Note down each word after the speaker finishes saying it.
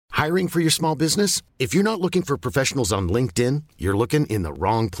Hiring for your small business? If you're not looking for professionals on LinkedIn, you're looking in the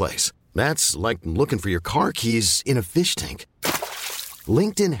wrong place. That's like looking for your car keys in a fish tank.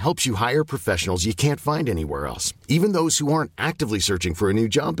 LinkedIn helps you hire professionals you can't find anywhere else, even those who aren't actively searching for a new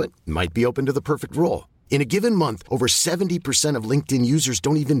job but might be open to the perfect role. In a given month, over 70% of LinkedIn users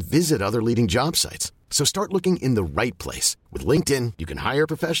don't even visit other leading job sites. So start looking in the right place. With LinkedIn, you can hire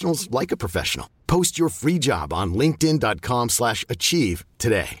professionals like a professional. Post your free job on linkedin.com/achieve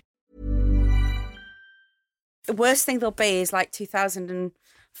today. The worst thing there'll be is like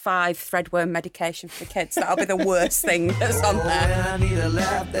 2005 threadworm medication for kids. That'll be the worst thing that's on there. When I need a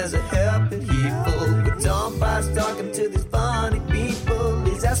laugh, there's a helping people. With Tom Price talking to these funny people.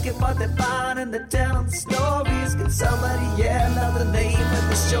 He's asking what they find and they're telling the stories. Can somebody yell out the name of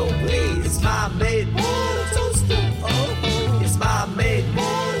the show, please? It's My Made Water Toaster. Oh, it's My Made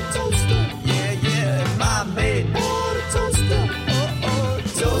Water Toaster. Yeah, yeah, it's My Made Water Toaster. Oh,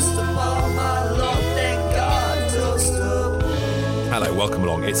 toaster for my Lord, thank God, toaster. Hello, welcome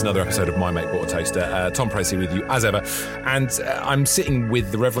along. It's another episode of My Mate Water Toaster. Tom Price here with you, as ever. And I'm sitting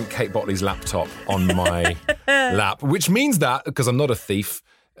with the Reverend Kate Botley's laptop on my lap, which means that, because I'm not a thief,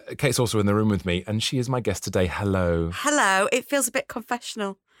 Kate's also in the room with me, and she is my guest today. Hello. Hello. It feels a bit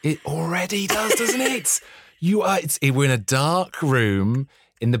confessional. It already does, doesn't it? We're in a dark room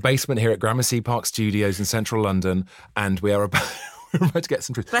in the basement here at Gramercy Park Studios in central London, and we're about to get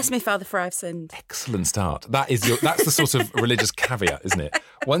some truth. Bless me, Father, for I've sinned. Excellent start. That's the sort of religious caveat, isn't it?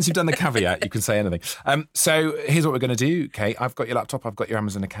 Once you've done the caveat, you can say anything. So here's what we're going to do, Kate. I've got your laptop, I've got your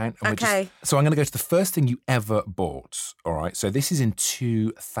Amazon account. And Okay. So I'm going to go to the first thing you ever bought, all right? So this is in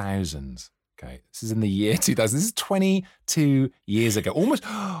 2000, okay? This is in the year 2000. This is 22 years ago. Almost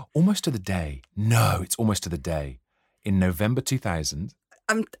to the day. No, it's almost to the day. In November 2000.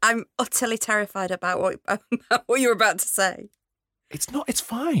 I'm utterly terrified about what you're about to say. It's not, it's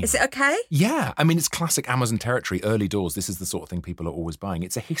fine. Is it okay? Yeah. I mean, it's classic Amazon territory, early doors. This is the sort of thing people are always buying.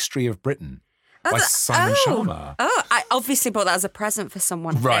 It's A History of Britain by Simon Sharma. Oh, I obviously bought that as a present for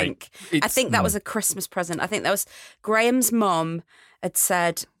someone, I think. I It's- think that was a Christmas present. I think that was Graham's mum had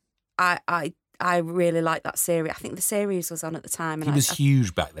said, I really like that series. I think the series was on at the time. And He was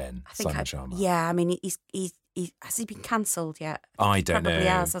huge back then, I think Simon Sharma. Yeah, I mean, has he been cancelled yet? I don't know. Probably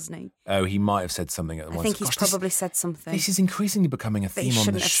has, hasn't he? Oh, he might have said something at the I once. think he's Gosh, probably said something. This is increasingly becoming a That he theme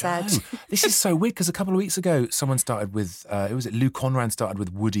on the shouldn't show. have said. This is so weird because a couple of weeks ago, someone started with, Lou Conran started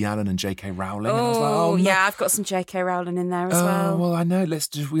with Woody Allen and J.K. Rowling. And I was like, Oh, no. yeah, I've got some J.K. Rowling in there as well. Well, I know.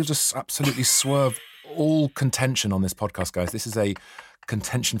 We'll just absolutely swerve all contention on this podcast, guys. This is a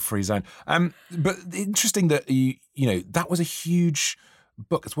contention-free zone. But interesting that that was a huge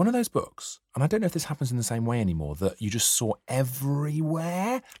book. It's one of those books, and I don't know if this happens in the same way anymore, that you just saw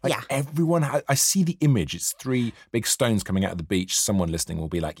everywhere. Yeah. Everyone. I see the image. It's 3 big stones coming out of the beach. Someone listening will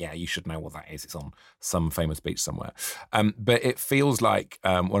be like, "Yeah, you should know what that is. It's on some famous beach somewhere." But it feels like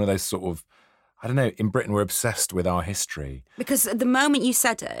one of those sort of. I don't know, in Britain, we're obsessed with our history. Because the moment you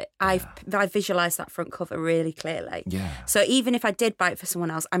said it, I visualised that front cover really clearly. Yeah. So even if I did buy it for someone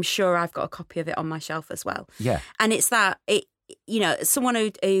else, I'm sure I've got a copy of it on my shelf as well. Yeah. And it's that, someone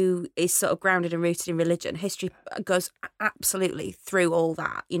who is sort of grounded and rooted in religion, history goes absolutely through all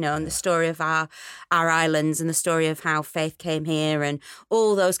that, and the story of our islands and the story of how faith came here and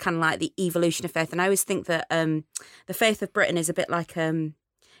all those kind of like the evolution of faith. And I always think that the faith of Britain is a bit like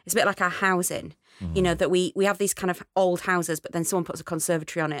it's a bit like our housing, that we have these kind of old houses, but then someone puts a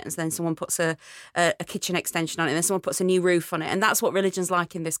conservatory on it, and then someone puts a kitchen extension on it, and then someone puts a new roof on it. And that's what religion's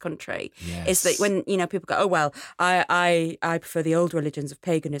like in this country. Yes. Is that when, people go, oh, well, I prefer the old religions of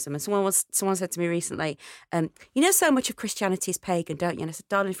paganism. And someone said to me recently, so much of Christianity is pagan, don't you? And I said,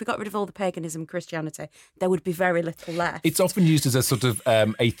 darling, if we got rid of all the paganism and Christianity, there would be very little left. It's often used as a sort of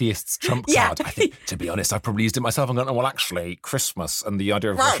atheist's trump card. I think, to be honest, I've probably used it myself. I'm going, well, actually, Christmas and the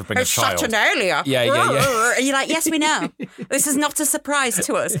idea of worshipping a child. Saturnalia. Yeah. And you're like, yes, we know. This is not a surprise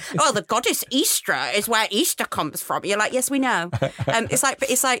to us. Oh, the goddess Easter is where Easter comes from. You're like, yes, we know.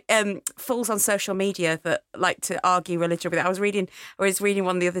 It's like fools on social media that like to argue religion with it. I was reading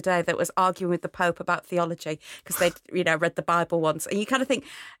one the other day that was arguing with the Pope about theology because they'd read the Bible once, and you kind of think,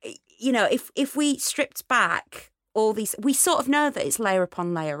 if we stripped back all these, we sort of know that it's layer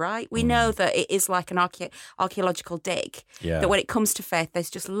upon layer, right? We know that it is like an archaeological dig. Yeah. That when it comes to faith, there's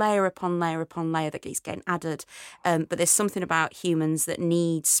just layer upon layer upon layer that keeps getting added. But there's something about humans that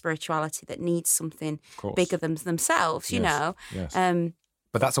needs spirituality, that needs something bigger than themselves, Yes. you know. Yes.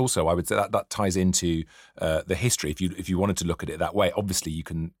 But that's also, I would say, that ties into the history. If you wanted to look at it that way, obviously you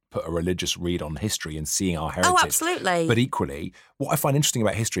can put a religious read on history and seeing our heritage. Oh, absolutely. But equally, what I find interesting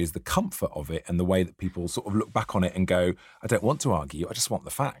about history is the comfort of it and the way that people sort of look back on it and go, I don't want to argue, I just want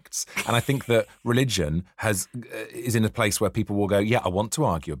the facts. And I think that religion is in a place where people will go, yeah, I want to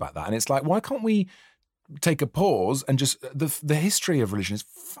argue about that. And it's like, why can't we take a pause and just the history of religion is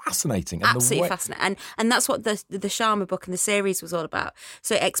fascinating. And absolutely fascinating. And that's what the Sharma book and the series was all about.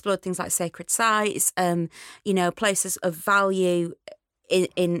 So it explored things like sacred sites, places of value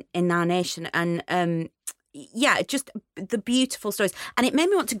in our nation, and just the beautiful stories. And it made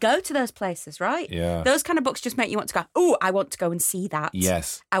me want to go to those places, right? Yeah. Those kind of books just make you want to go, oh, I want to go and see that.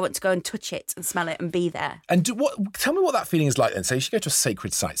 Yes. I want to go and touch it and smell it and be there. And tell me what that feeling is like then. So you should go to a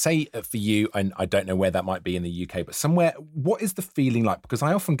sacred site. Say for you, and I don't know where that might be in the UK, but somewhere, what is the feeling like? Because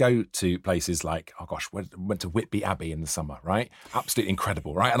I often go to places like, went to Whitby Abbey in the summer, right? Absolutely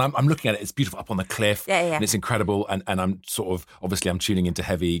incredible, right? And I'm looking at it, it's beautiful up on the cliff. Yeah. And it's incredible. And I'm sort of, obviously I'm tuning into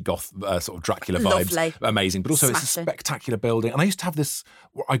heavy goth, sort of Dracula vibes. Lovely. Amazing. But also it's a Smashing. spectacular building. And I used to have this,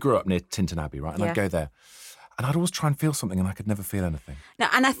 I grew up near Tintern Abbey, right? And I'd go there. And I'd always try and feel something and I could never feel anything. No,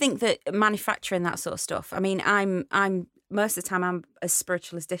 and I think that manufacturing that sort of stuff, I mean, I'm most of the time I'm as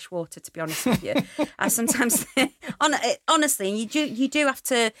spiritual as dishwater, to be honest with you. I sometimes, honestly, and you do have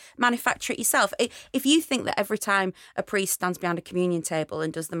to manufacture it yourself. If you think that every time a priest stands behind a communion table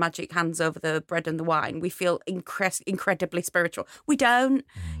and does the magic hands over the bread and the wine, we feel incredibly spiritual. We don't.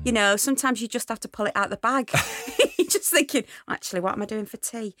 Sometimes you just have to pull it out the bag. You're just thinking, actually, what am I doing for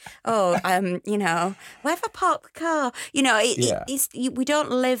tea? Oh, where have I parked the car? We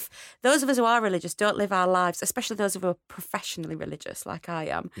don't live, those of us who are religious don't live our lives, especially those who are professionally religious like I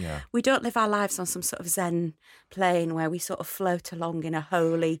am. Yeah. We don't live our lives on some sort of Zen plane where we sort of float along in a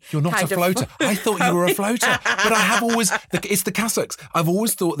holy You're not kind a floater. I thought you were a floater. But I have always, it's the cassocks. I've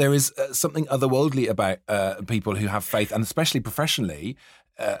always thought there is something otherworldly about people who have faith, and especially professionally,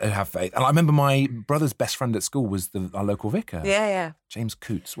 who have faith. And I remember my brother's best friend at school was our local vicar. Yeah. James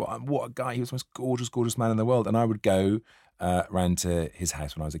Coots. What a guy. He was the most gorgeous man in the world. And I would go round to his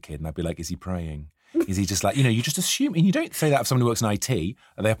house when I was a kid and I'd be like, is he praying? Is he just like, you just assume, and you don't say that of someone who works in IT.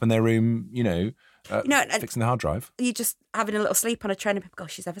 Are they up in their room, fixing the hard drive? You're just having a little sleep on a train and people go,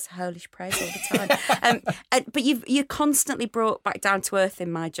 she's ever so holy, she prays all the time. But you're constantly brought back down to earth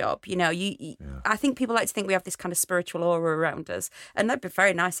in my job. I think people like to think we have this kind of spiritual aura around us. And that'd be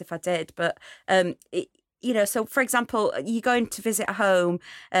very nice if I did. But so for example, you're going to visit a home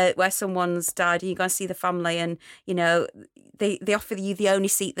where someone's died and you go and see the family and, they offer you the only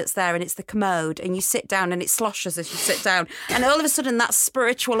seat that's there and it's the commode and you sit down and it sloshes as you sit down. And all of a sudden that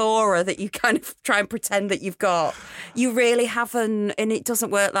spiritual aura that you kind of try and pretend that you've got, you really haven't, and it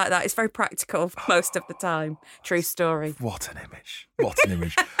doesn't work like that. It's very practical most of the time. True story. What an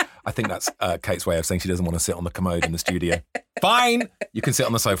image. I think that's Kate's way of saying she doesn't want to sit on the commode in the studio. Fine. You can sit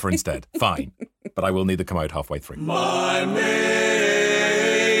on the sofa instead. Fine. But I will need the commode halfway through. My matey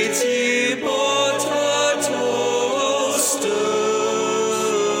potato stew.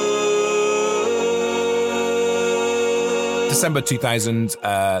 December 2000,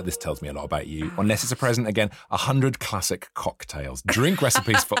 this tells me a lot about you. Unless it's a present, again, 100 classic cocktails. Drink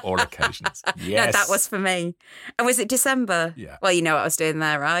recipes for all occasions. Yes. No, that was for me. And was it December? Yeah. Well, you know what I was doing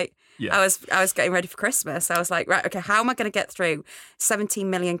there, right? Yeah. I was getting ready for Christmas. I was like, right, okay, how am I going to get through 17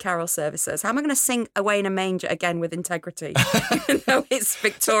 million carol services? How am I going to sing Away in a Manger again with integrity? No, it's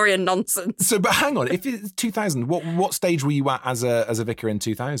Victorian nonsense. So, but hang on, if it's 2000, what stage were you at as a vicar in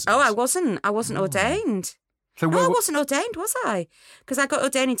 2000? Oh, I wasn't ordained. So I wasn't ordained, was I? Because I got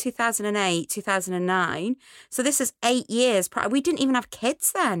ordained in 2008, 2009. So this is 8 years. We didn't even have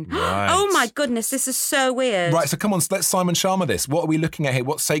kids then. Right. Oh my goodness, this is so weird. Right, so come on, let's Simon Sharma this. What are we looking at here?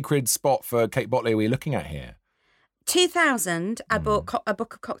 What sacred spot for Kate Botley are we looking at here? 2000, I bought a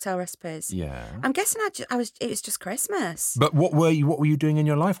book of cocktail recipes. Yeah. I'm guessing it was just Christmas. But what were you doing in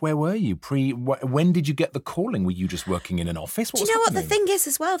your life? Where were you? When did you get the calling? Were you just working in an office? Do you know what the thing is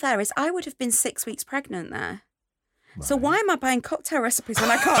as well there is I would have been 6 weeks pregnant there. Right. So why am I buying cocktail recipes when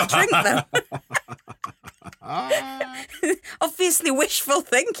I can't drink them? Obviously wishful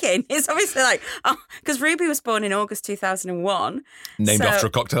thinking. It's obviously like, because Ruby was born in August 2001. Named after a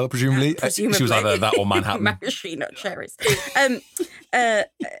cocktail, presumably? Presumably. She was either that or Manhattan. Maraschino, not cherries.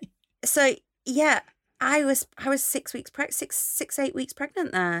 So, yeah, I was 6 weeks, 8 weeks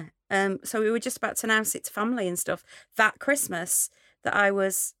pregnant there. So we were just about to announce it to family and stuff that Christmas that I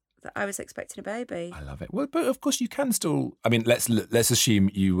was expecting a baby. I love it. Well, but of course you can still, I mean, let's assume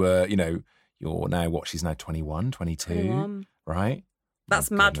you were, you're now, she's now 21, 22, 21. Right?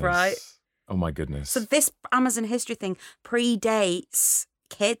 That's mad, right? Oh my goodness. So this Amazon history thing predates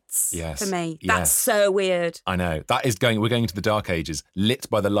kids Yes, for me. yes. That's so weird. I know. We're going into the dark ages, lit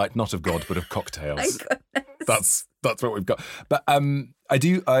by the light not of God but of cocktails. That's what we've got. But I'm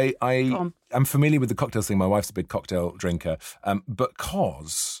familiar with the cocktails thing. My wife's a big cocktail drinker,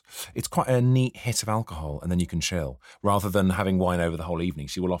 because it's quite a neat hit of alcohol and then you can chill. Rather than having wine over the whole evening,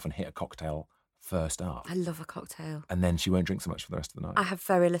 she will often hit a cocktail first up. I love a cocktail. And then she won't drink so much for the rest of the night. I have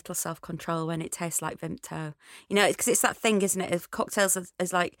very little self-control when it tastes like Vimto. You know, because it's that thing, isn't it? If cocktails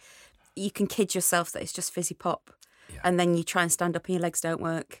is like, you can kid yourself that it's just fizzy pop. Yeah. And then you try and stand up and your legs don't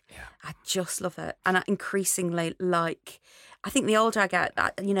work. Yeah. I just love it. And I increasingly I think the older I get,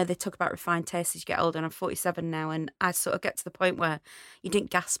 you know, they talk about refined taste as you get older, and I'm 47 now, and I sort of get to the point where you didn't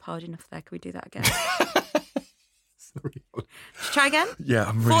gasp hard enough there. Can we do that again? Sorry. Try again? Yeah,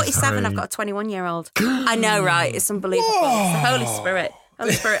 I'm really 47, sorry. I've got a 21-year-old. I know, right? It's unbelievable. Whoa. It's the Holy Spirit.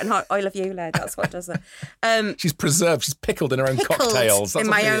 Holy Spirit and oil of Ulay. That's what does it. She's preserved. She's pickled in her own cocktails. That's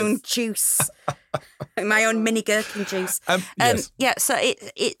in my own juice. In my own mini gherkin juice. Yes. Yeah, so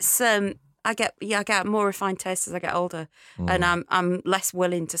it's I get more refined taste as I get older, and I'm less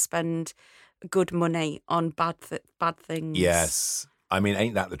willing to spend good money on bad things. Yes. I mean,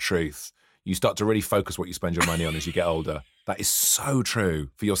 ain't that the truth? You start to really focus what you spend your money on as you get older. That is so true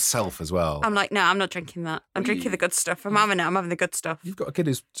for yourself as well. I'm like, no, I'm not drinking that. I'm drinking the good stuff. I'm having the good stuff. You've got a kid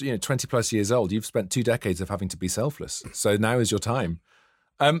who's 20 plus years old. You've spent 2 decades of having to be selfless. So now is your time.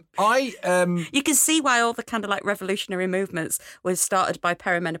 You can see why all the kind of like revolutionary movements were started by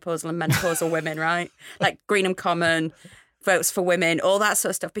perimenopausal and menopausal women, right? Like Greenham Common, votes for women, all that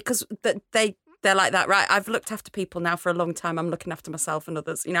sort of stuff, because they're like that, right? I've looked after people now for a long time. I'm looking after myself and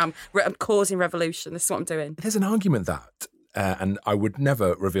others. You know, I'm causing revolution. This is what I'm doing. There's an argument that, and I would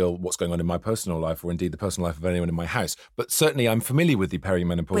never reveal what's going on in my personal life or indeed the personal life of anyone in my house, but certainly I'm familiar with the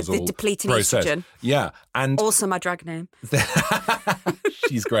perimenopausal with the depleting process. estrogen. Yeah. And also my drag name.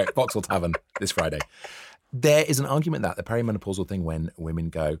 She's great. Vauxhall Tavern this Friday. There is an argument that the perimenopausal thing when women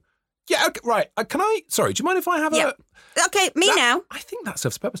go, yeah, okay, right. Sorry, do you mind if I have a... Okay, now. I think that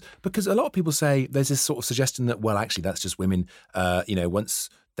serves a purpose because a lot of people say there's this sort of suggestion that, well, actually, that's just women, once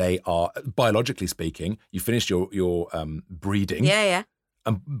they are, biologically speaking, you finished your breeding. Yeah.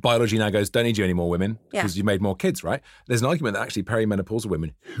 And biology now goes, don't need you anymore, women, because you made more kids, right? There's an argument that actually perimenopausal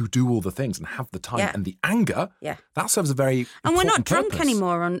women who do all the things and have the time and the anger, that serves a very And we're not drunk purpose.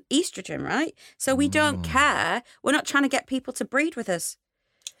 anymore on estrogen, right? So we don't care. We're not trying to get people to breed with us.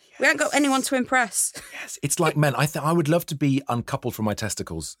 We haven't got anyone to impress. Yes, it's like men. I would love to be uncoupled from my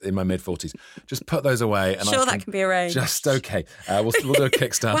testicles in my mid-40s. Just put those away. And sure, that can be arranged. Just okay. We'll do a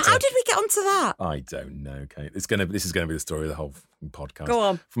Kickstarter. Well, how did we get onto that? I don't know, Kate. This is going to be the story of the whole podcast. Go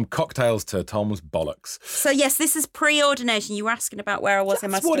on. From cocktails to Tom's bollocks. So yes, this is pre-ordination. You were asking about where I was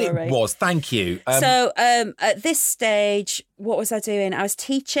in my story. That's what it was. Thank you. At this stage, what was I doing? I was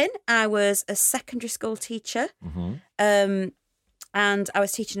teaching. I was a secondary school teacher. Mm-hmm. And I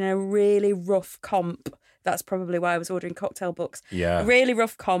was teaching in a really rough comp. That's probably why I was ordering cocktail books. Yeah. A really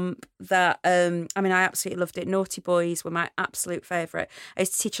rough comp that, I absolutely loved it. Naughty Boys were my absolute favourite. I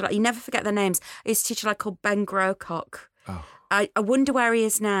used to teach you never forget their names. I used to teach a lad called Ben Grocock. Oh. I wonder where he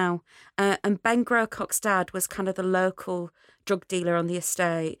is now. And Ben Grocock's dad was kind of the local drug dealer on the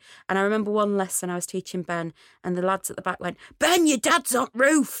estate. And I remember one lesson I was teaching Ben, and the lads at the back went, "Ben, your dad's on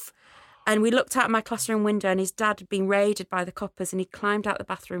roof." And we looked out my classroom window, and his dad had been raided by the coppers, and he climbed out the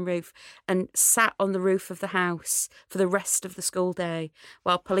bathroom roof and sat on the roof of the house for the rest of the school day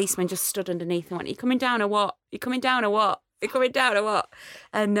while policemen just stood underneath and went, "Are you coming down or what? Are you coming down or what? Are you coming down or what?"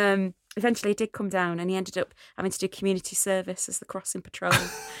 And eventually he did come down, and he ended up having to do community service as the crossing patrol,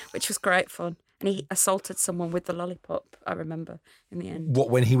 which was great fun. And he assaulted someone with the lollipop, I remember, in the end.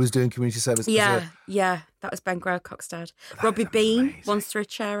 What, when he was doing community service? Yeah. That was Ben Grocock's dad. Robbie Bean once threw a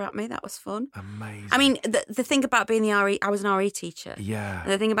chair at me. That was fun. Amazing. I mean, the thing about being the RE, I was an RE teacher. Yeah.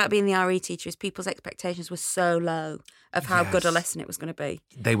 And the thing about being the RE teacher is people's expectations were so low of how good a lesson it was going to be.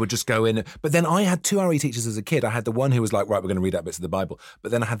 They would just go in. But then I had 2 RE teachers as a kid. I had the one who was like, right, we're going to read out bits of the Bible.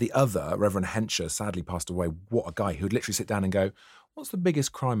 But then I had the other, Reverend Hensher, sadly passed away. What a guy, who would literally sit down and go, "What's the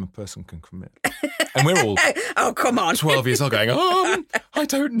biggest crime a person can commit?" And we're all oh, come on, 12 years old going, I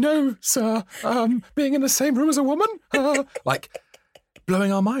don't know, sir. Being in the same room as a woman? Like,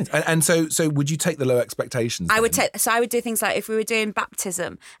 blowing our minds. And so would you take the low expectations? I would take. So I would do things like, if we were doing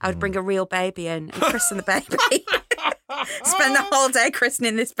baptism, I would bring a real baby in and christen the baby. Spend the whole day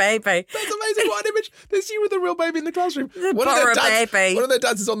christening this baby. That's amazing. What an image. There's you with a real baby in the classroom. One of their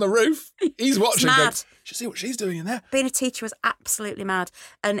dads is on the roof. He's watching. Mad. Going, should see what she's doing in there. Being a teacher was absolutely mad.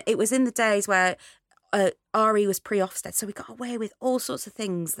 And it was in the days where RE was pre-Ofsted, so we got away with all sorts of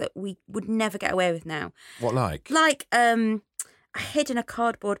things that we would never get away with now. What like? Like, hid in a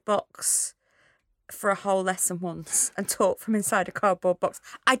cardboard box for a whole lesson once and taught from inside a cardboard box.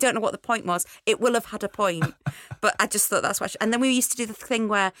 I don't know what the point was. It will have had a point, but I just thought that's what. And then we used to do the thing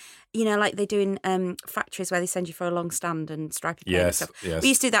where, you know, like they do in factories where they send you for a long stand and stripy paint and stuff. Yes. We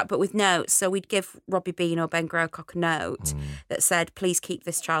used to do that, but with notes. So we'd give Robbie Bean or Ben Grocott a note that said, "Please keep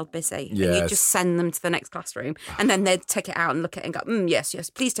this child busy." Yes. And you'd just send them to the next classroom, and then they'd take it out and look at it and go, "Yes,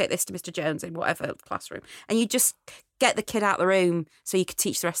 please take this to Mr. Jones in whatever classroom." And you just get the kid out of the room so you could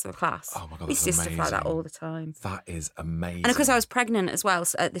teach the rest of the class. Oh my God, we that's used to do stuff like that amazing. all the time. That is amazing. And of course, I was pregnant as well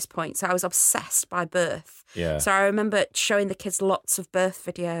at this point, so I was obsessed by birth. Yeah. So I remember showing the kids lots of birth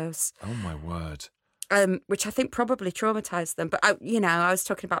videos, Oh my word. which I think probably traumatized them. But I was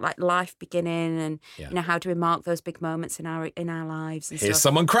talking about like life beginning and how do we mark those big moments in our lives and Here's stuff.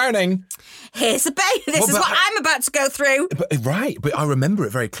 someone crowning. Here's a baby. This is but what I'm about to go through. But I remember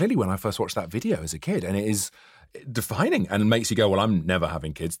it very clearly when I first watched that video as a kid, and it is defining and makes you go, well, I'm never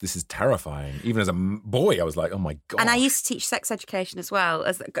having kids. This is terrifying. Even as a boy, I was like, oh my God. And I used to teach sex education as well,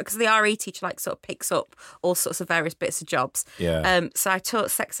 because the RE teacher like sort of picks up all sorts of various bits of jobs. Yeah. So I taught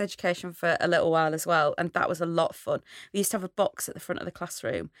sex education for a little while as well, and that was a lot of fun. We used to have a box at the front of the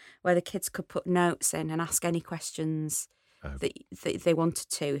classroom where the kids could put notes in and ask any questions that they wanted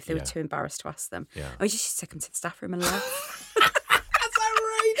to if they were too embarrassed to ask them. Yeah. And we just used to take them to the staff room and laugh. That's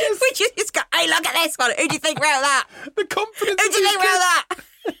outrageous. We just go, hey, look at this one. Who do you think wrote that? The confidence. Who do you think wrote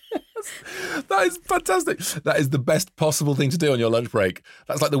that? That is fantastic. That is the best possible thing to do on your lunch break.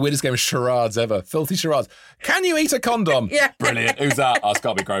 That's like the weirdest game of charades ever. Filthy charades. Can you eat a condom? Yeah. Brilliant. Who's that? Oh, it's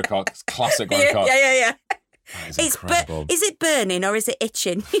got to be Grocott. It's classic Grocott. Yeah. That is incredible. Is it burning or is it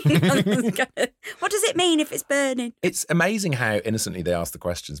itching? What does it mean if it's burning? It's amazing how innocently they ask the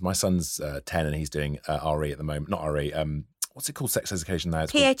questions. My son's 10 and he's doing RE at the moment. Not RE. What's it called? Sex education now.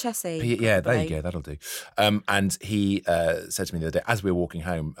 It's called PHSE. yeah, there you go. That'll do. And he said to me the other day, as we were walking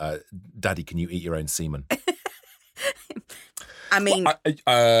home, Daddy, can you eat your own semen? I mean,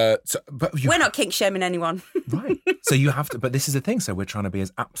 we're not kink shaming anyone. Right. So you have to, but this is the thing. So we're trying to be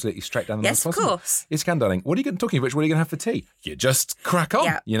as absolutely straight down the line as Yes, of possible. course. Yes, can, darling. What are you talking about? What are you going to have for tea? You just crack on,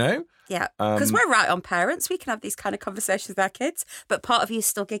 Yeah. you know? Yeah, because we're right on parents. We can have these kind of conversations with our kids, but part of you is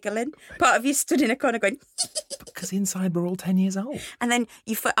still giggling. Part of you stood in a corner going, Because inside we're all 10 years old. and then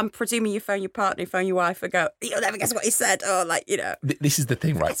I'm presuming you phone your partner, you phone your wife and go, you'll never guess what he said. Or like, This is the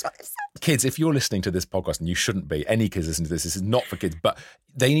thing, right? that's what they said. Kids, if you're listening to this podcast, and you shouldn't be, any kids listening to this is not for kids, but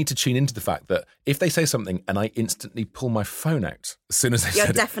they need to tune into the fact that if they say something and I instantly pull my phone out as soon as they You're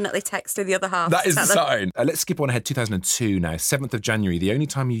said it, definitely texting the other half. that is the Tell them, sign. Let's skip on ahead. 2002 now, 7th of January, the only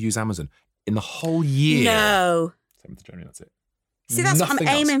time you use Amazon in the whole year. No. 7th of January, that's it. See, that's Nothing what I'm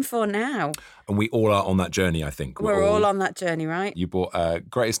else. aiming for now. And we all are on that journey, I think. We're all on that journey, right? You bought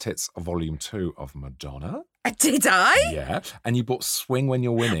Greatest Hits Volume 2 of Madonna. Did I? Yeah. And you bought Swing When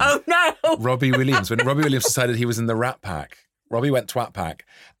You're Winning. Oh, no. Robbie Williams. When Robbie Williams decided he was in the Rat Pack, Robbie went Twat Pack.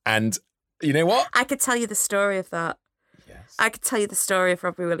 And you know what? I could tell you the story of that. Yes. I could tell you the story of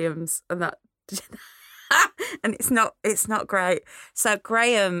Robbie Williams and that. And it's not great. So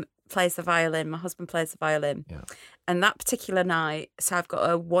Graham plays the violin. My husband plays the violin. Yeah. And that particular night, so I've got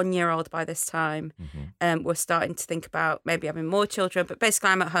a 1-year-old by this time. We're starting to think about maybe having more children. But basically,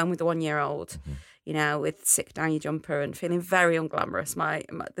 I'm at home with the 1-year-old, with sick down your jumper and feeling very unglamorous.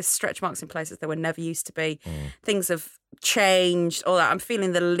 The stretch marks in places they were never used to be. Things have changed, all that. I'm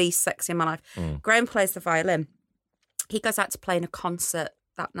feeling the least sexy in my life. Graham plays the violin. He goes out to play in a concert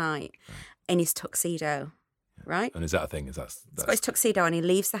that night in his tuxedo. Right? And is that a thing? Is that He's got his tuxedo and he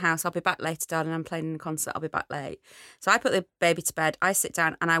leaves the house. I'll be back later, darling. I'm playing in a concert. I'll be back late. So I put the baby to bed. I sit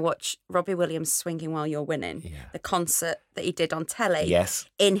down and I watch Robbie Williams Swinging While You're Winning, the concert that he did on telly. Yes.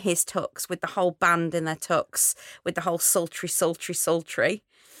 In his tux, with the whole band in their tux, with the whole sultry.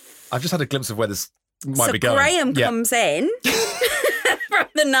 I've just had a glimpse of where this might So be going. Graham comes in from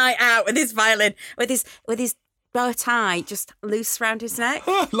the night out with his violin, with his bow tie just loose around his neck.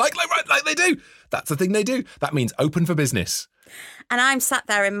 like they do. That's the thing they do. That means open for business. And I'm sat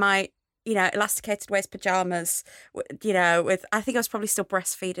there in my, elasticated waist pajamas, with, I think I was probably still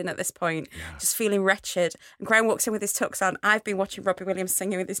breastfeeding at this point, just feeling wretched. And Graham walks in with his tux on. I've been watching Robbie Williams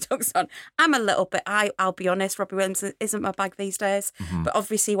singing with his tux on. I'm a little bit, I'll be honest, Robbie Williams isn't my bag these days, but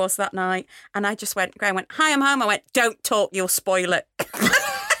obviously he was that night. And I just Graham went, hi, I'm home. I went, don't talk, you'll spoil it.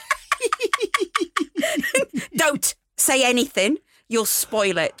 Don't say anything. You'll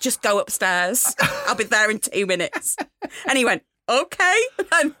spoil it. Just go upstairs. I'll be there in 2 minutes. And he went, okay.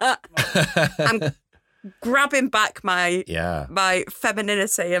 I'm grabbing back my Yeah. my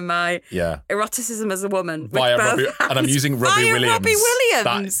femininity and my eroticism as a woman. Via Robbie, and I'm using Robbie Via Williams. Robbie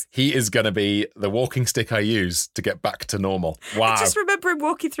Williams. He is going to be the walking stick I use to get back to normal. Wow. I just remember him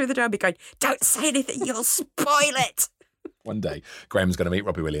walking through the door and be going, "Don't say anything, you'll spoil it." One day, Graham's going to meet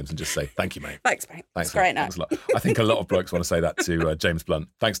Robbie Williams and just say, "Thank you, mate." Thanks, mate. Thanks, It's great mate. now. Thanks a lot. I think a lot of blokes want to say that to James Blunt.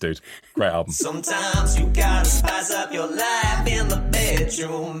 Thanks, dude. Great album. Sometimes you gotta spice up your life in the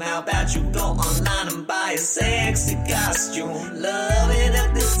bedroom. How about you go online and buy a sexy costume? Loving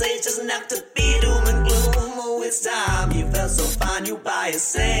at this age doesn't have to be doom and gloom. Oh, it's time you felt so fine, you buy a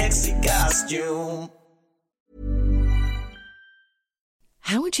sexy costume.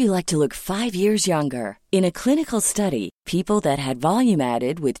 How would you like to look 5 years younger? In a clinical study, people that had volume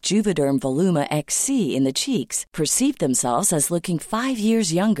added with Juvederm Voluma XC in the cheeks perceived themselves as looking 5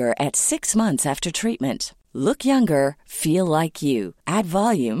 years younger at 6 months after treatment. Look younger, feel like you. Add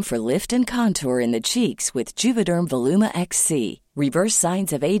volume for lift and contour in the cheeks with Juvederm Voluma XC. Reverse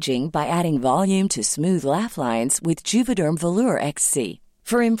signs of aging by adding volume to smooth laugh lines with Juvederm Volure XC.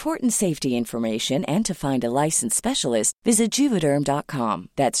 For important safety information and to find a licensed specialist, visit Juvederm.com.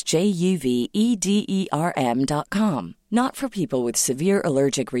 That's JUVEDERM.com. Not for people with severe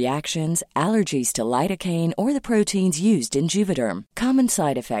allergic reactions, allergies to lidocaine, or the proteins used in Juvederm. Common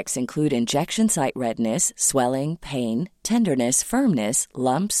side effects include injection site redness, swelling, pain, tenderness, firmness,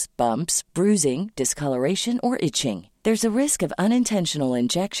 lumps, bumps, bruising, discoloration, or itching. There's a risk of unintentional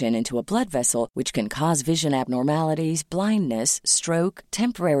injection into a blood vessel, which can cause vision abnormalities, blindness, stroke,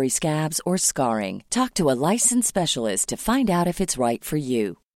 temporary scabs, or scarring. Talk to a licensed specialist to find out if it's right for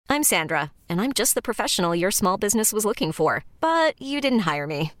you. I'm Sandra, and I'm just the professional your small business was looking for. But you didn't hire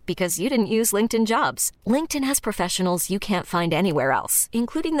me because you didn't use LinkedIn Jobs. LinkedIn has professionals you can't find anywhere else,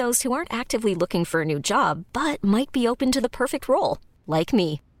 including those who aren't actively looking for a new job, but might be open to the perfect role, like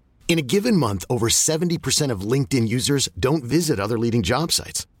me. In a given month, over 70% of LinkedIn users don't visit other leading job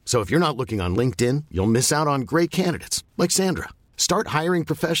sites. So if you're not looking on LinkedIn, you'll miss out on great candidates like Sandra. Start hiring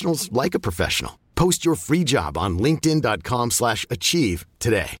professionals like a professional. Post your free job on linkedin.com/achieve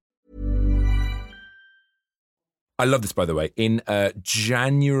today. I love this, by the way. In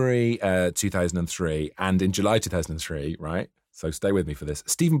January 2003 and in July 2003, right? So stay with me for this.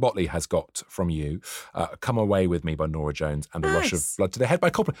 Stephen Botley has got from you Come Away With Me by Norah Jones and The Rush of Blood to the Head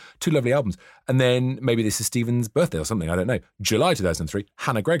by Coldplay. Two lovely albums. And then maybe this is Stephen's birthday or something. I don't know. July 2003,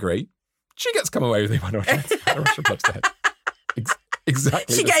 Hannah Gregory. She gets Come Away With Me by Norah Jones and The Rush of Blood to the Head.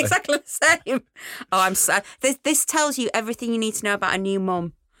 Exactly. She gets exactly the same. Oh, I'm sad. This tells you everything you need to know about a new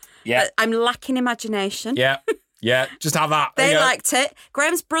mum. Yeah. I'm lacking imagination. Yeah. Yeah, just have that. They liked it.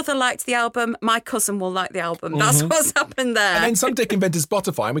 Graham's brother liked the album. My cousin will like the album. That's what's happened there. And then some dick invented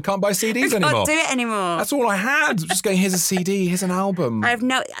Spotify and we can't buy CDs anymore. Can't do it anymore. That's all I had. Just going, here's a CD, here's an album. I have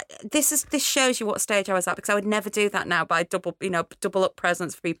no. This shows you what stage I was at, because I would never do that now. By double up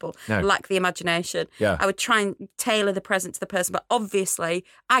presents for people. No. Lack the imagination. Yeah. I would try and tailor the present to the person, but obviously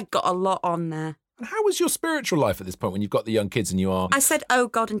I got a lot on there. And how was your spiritual life at this point when you've got the young kids and you are... I said, "Oh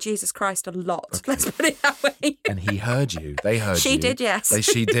God and Jesus Christ" a lot. Okay. Let's put it that way. And he heard you. They heard you. She did, yes.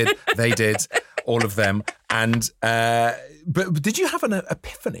 She did. They did. All of them. And but did you have an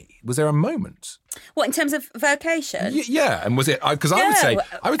epiphany? Was there a moment? What, in terms of vocation? Yeah. And was it? Because I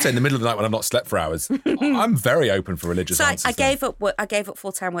would say in the middle of the night when I've not slept for hours, I'm very open for religious answers. I gave up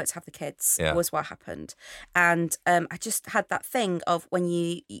full-time work to have the kids. Yeah. Was what happened, and I just had that thing of when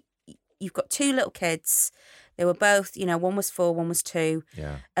you've got two little kids. They were both, one was 4, one was 2.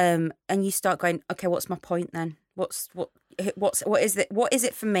 Yeah. And you start going, okay, what's my point then? What is it? What is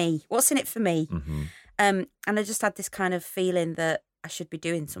it for me? What's in it for me? Mm-hmm. And I just had this kind of feeling that I should be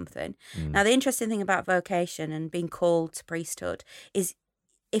doing something. Now, the interesting thing about vocation and being called to priesthood is,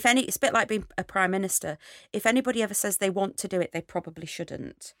 it's a bit like being a prime minister. If anybody ever says they want to do it, they probably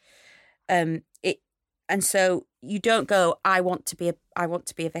shouldn't. And so you don't go, I want to be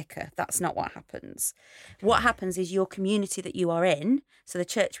a vicar. That's not what happens. Okay. What happens is your community that you are in, so the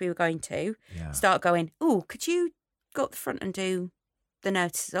church we were going to, start going, oh, could you go up the front and do the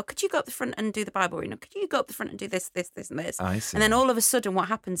notices? Or could you go up the front and do the Bible reading? Or could you go up the front and do this, and this? I see. And then all of a sudden what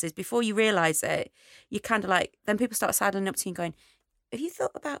happens is, before you realise it, you kind of like, then people start sidling up to you and going, have you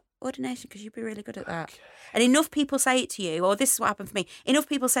thought about ordination? Because you'd be really good at that. Okay. And enough people say it to you, or this is what happened for me. Enough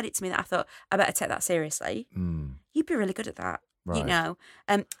people said it to me that I thought, I better take that seriously. You'd be really good at that, right.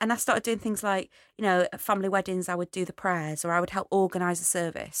 And I started doing things like, at family weddings, I would do the prayers, or I would help organise a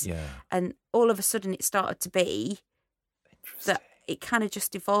service. Yeah. And all of a sudden it started to be that it kind of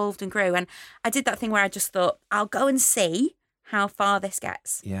just evolved and grew. And I did that thing where I just thought, I'll go and see how far this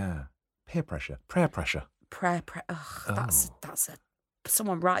gets. Yeah. Peer pressure. Prayer pressure. That's a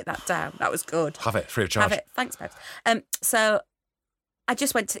someone write that down. That was good. Have it free of charge. Have it. Thanks, babes. So I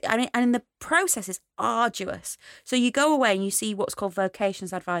just went to, and the process is arduous. So you go away and you see what's called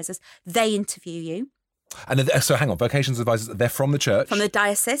vocations advisors. They interview you. And so hang on, vocations advisors, they're from the church? From the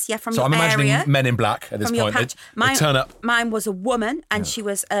diocese, yeah, from so your I'm imagining area. men in black at this From your point. patch. They turn up. Mine was a woman, and she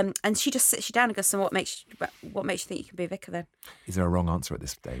was, and she just sits you down and goes, "So what makes you think you can be a vicar then?" Is there a wrong answer at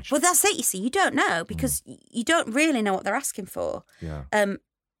this stage? Well, that's it. You see, you don't know because you don't really know what they're asking for. Yeah.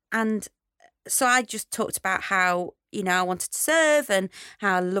 And so I just talked about how, you know, I wanted to serve and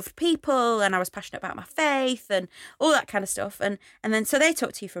how I loved people and I was passionate about my faith and all that kind of stuff. And then so they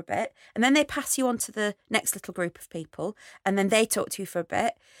talk to you for a bit and then they pass you on to the next little group of people and then they talk to you for a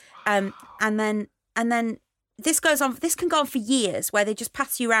bit. And then this goes on. This can go on for years, where they just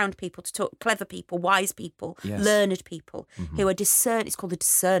pass you around people to talk, clever people, wise people, learned people who are discern. It's called the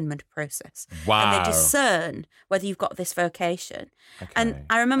discernment process. Wow! And they discern whether you've got this vocation. Okay. And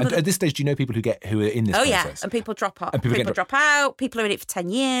I remember at this stage, do you know people who are in this process? yeah, and people drop off. And people drop out. People are in it for 10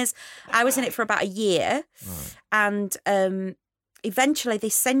 years. I was in it for about a year, and eventually they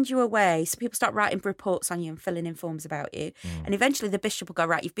send you away. So people start writing reports on you and filling in forms about you. And eventually the bishop will go,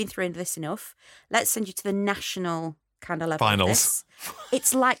 right, you've been through this enough. Let's send you to the national kind of level. Finals.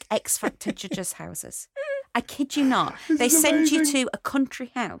 It's like X Factor judges' houses. I kid you not. They send you to a country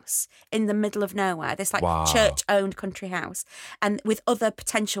house in the middle of nowhere. This church-owned country house, and with other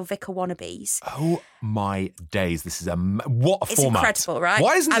potential vicar wannabes. Oh my days! This is what a it's format. It's incredible, right?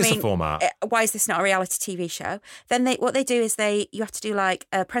 Why isn't this a format? Why is this not a reality TV show? Then what they do is you have to do like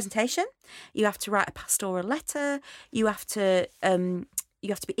a presentation. You have to write a pastoral letter. You have to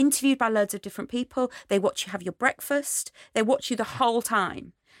be interviewed by loads of different people. They watch you have your breakfast. They watch you the whole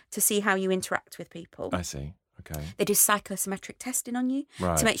time to see how you interact with people. I see. Okay. They do psychometric testing on you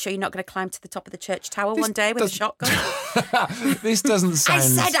Right. to make sure you're not going to climb to the top of the church tower one day with a shotgun. This doesn't sound... I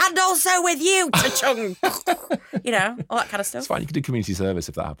said, and also with you, cha-chung. You know, all that kind of stuff. It's fine. You can do community service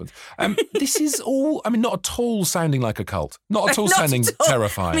if that happens. This is all, not at all sounding like a cult. Not at all sounding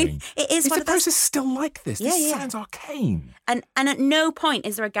terrifying. It is. Is the process still like this? This sounds arcane. And at no point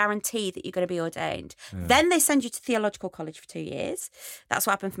is there a guarantee that you're going to be ordained. Yeah. Then they send you to theological college for 2 years. That's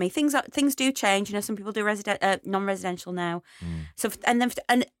what happened for me. Things do change. You know, some people do non-residential now. So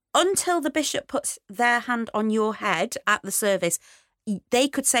and until the bishop puts their hand on your head at the service, they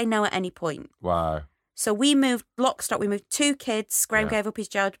could say no at any point. Wow. So we moved lock, stock. We moved 2 kids. Graham gave up his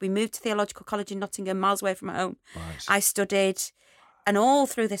job. We moved to theological college in Nottingham, miles away from home. Right. I studied, and all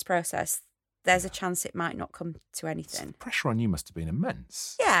through this process, there's a chance it might not come to anything. So the pressure on you must have been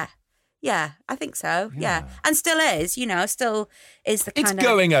immense. Yeah, I think so. Yeah. And still is, still is the kind of... It's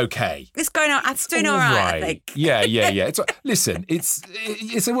going okay. It's going on. I'm doing all right, I think. Yeah. Listen, it's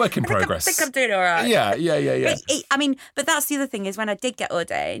a work in progress. I think I'm doing all right. Yeah. But that's the other thing is when I did get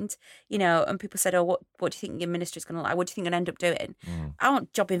ordained, and people said, oh, what do you think your ministry's going to like? What do you think I'm going to end up doing? I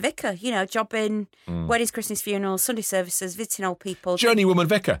want jobbing vicar, jobbing weddings, Christmas, funerals, Sunday services, visiting old people. Journeywoman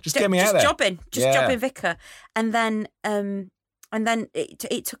vicar. Just get me out there. Jobbing vicar. And then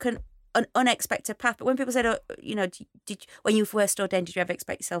it took an unexpected path. But when people said, when you first ordained, did you ever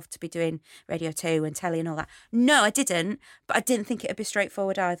expect yourself to be doing Radio 2 and telly and all that? No, I didn't. But I didn't think it would be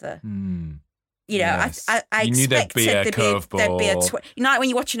straightforward either. Yes. I you expected knew there'd be a curveball. There'd be a twist. Like when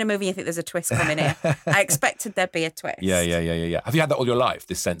you're watching a movie, you think there's a twist coming here. I expected there'd be a twist. Yeah. Have you had that all your life?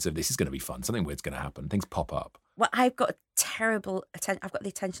 This sense of this is going to be fun. Something weird's going to happen. Things pop up. Well, I've got I've got the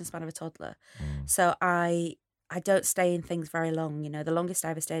attention span of a toddler, so I don't stay in things very long. The longest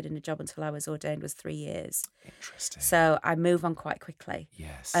I ever stayed in a job until I was ordained was 3 years. Interesting. So I move on quite quickly.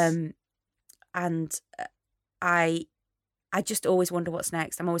 Yes. And I just always wonder what's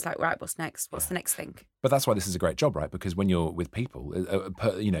next. I'm always like, right, what's next? What's the next thing? But that's why this is a great job, right? Because when you're with people,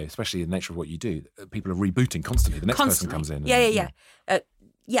 especially the nature of what you do, people are rebooting constantly. The next person comes in.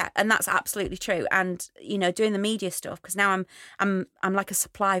 Yeah, and that's absolutely true. And doing the media stuff, because now I'm like a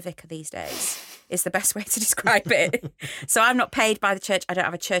supply vicar these days. Is the best way to describe it. So I'm not paid by the church. I don't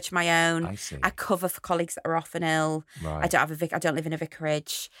have a church of my own. I see. I cover for colleagues that are often ill. Right. I don't have I don't live in a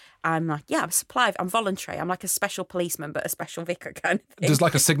vicarage. I'm like, I'm a supply. I'm voluntary. I'm like a special policeman, but a special vicar kind of thing. Does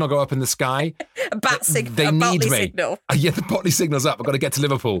like a signal go up in the sky? A bat signal. They need me. Signal. Yeah, the Botley signal's up. I've got to get to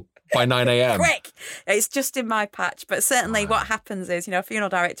Liverpool by 9 a.m. Quick! It's just in my patch. But certainly what happens is, a funeral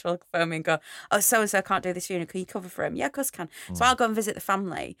director will phone me and go, oh, so-and-so can't do this funeral. Can you cover for him? Yeah, of course I can. So I'll go and visit the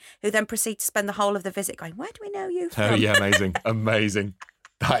family, who then proceed to spend the whole of the visit going, where do we know you from? Oh, yeah, amazing.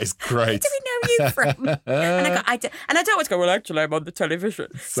 That is great. Where do we know you from? And I don't want to go, well, actually, I'm on the television.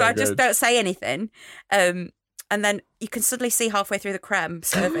 So I just don't say anything. And And then you can suddenly see halfway through the creme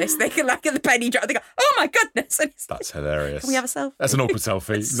service, they can like at the penny drop. They go, "Oh my goodness!" And it's That's hilarious. Can we have a selfie? That's an awkward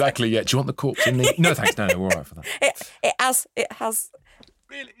selfie. Exactly. Yeah. Do you want the corpse in the? No, thanks. No, we're all right for that. It has.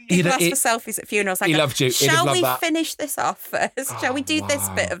 He'd- People ask it- for selfies at funerals. I he go, loved you. He'd have Shall loved we that." finish this off first? Shall we do this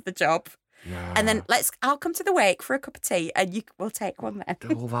wow. bit of the job? Yeah. And then I'll come to the wake for a cup of tea and we'll take one then. Do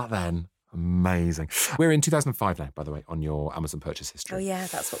all that then. Amazing. We're in 2005 now, by the way, on your Amazon purchase history. Oh yeah,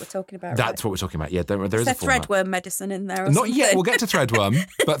 that's what we're talking about. That's what we're talking about. Yeah, there is Is there a format. threadworm medicine in there or Not something? yet. We'll get to Threadworm,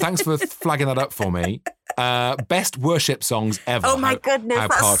 but thanks for flagging that up for me. Best worship songs ever. Oh my goodness, how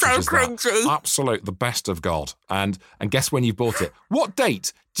that's Partridge so is that? cringy. Absolute, the best of God. And guess when you've bought it? What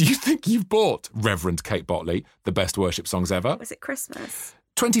date do you think you've bought, Reverend Kate Botley, the best worship songs ever? Was it Christmas?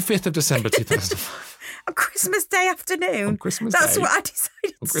 25th of December 2005. On Christmas Day afternoon. On Christmas That's Day. what I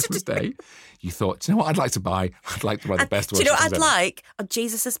decided On to Christmas do. Day, you thought, do you know what I'd like to buy? I'd like to buy the best Do worship you know what songs I'd ever. like? On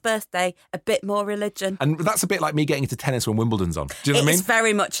Jesus' birthday, a bit more religion. And that's a bit like me getting into tennis when Wimbledon's on. Do you know what I mean? It's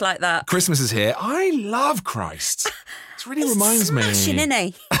very much like that. Christmas is here. I love Christ. It really reminds me. Smashing, isn't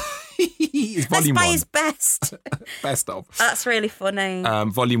he? It's Let's volume buy 1. his best. Best of. That's really funny.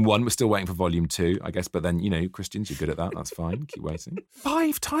 Volume 1, we're still waiting for volume 2, I guess. But then, you know, Christians, you're good at that. That's fine. Keep waiting.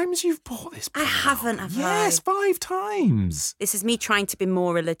 5 times you've bought this. I haven't, have Yes, I? 5 times. This is me trying to be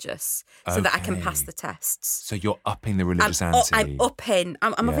more religious so that I can pass Okay. the tests. So you're upping the religious I'm ante. upping.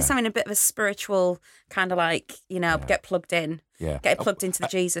 I'm Yeah. obviously having a bit of a spiritual kind of like, get plugged in. Yeah. Get plugged into the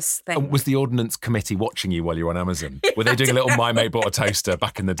Jesus thing. Was the Ordnance Committee watching you while you were on Amazon? Were they doing a little My Mate Bought a Toaster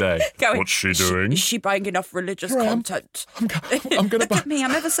back in the day? Going, What's she doing? Is she buying enough religious Here I am. content? I'm going to Look buy, at me, I'm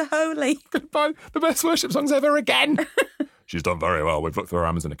ever so holy. buy the best worship songs ever again. She's done very well. We've looked through her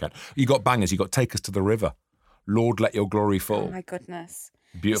Amazon account. You got bangers. You got Take Us to the River. Lord, Let Your Glory Fall. Oh my goodness.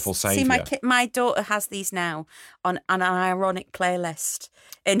 Beautiful Saviour. See, my daughter has these now on an ironic playlist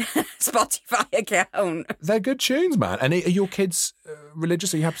in her Spotify account. They're good tunes, man. And are your kids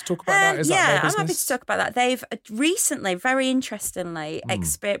religious? Are you happy to talk about that? Is that Yeah, their I'm happy business? to talk about that. They've recently, very interestingly,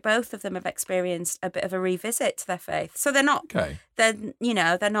 both of them have experienced a bit of a revisit to their faith. So they're not, Okay. they're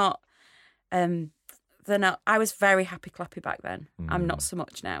not. I was very happy clappy back then. I'm not so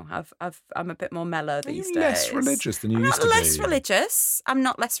much now. I'm a bit more mellow these you days. less religious than you I'm used not to less be? religious. I'm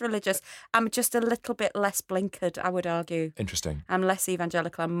not less religious. I'm just a little bit less blinkered, I would argue. Interesting. I'm less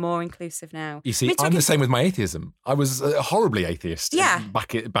evangelical. I'm more inclusive now. You see, We're I'm talking- the same with my atheism. I was horribly atheist Yeah.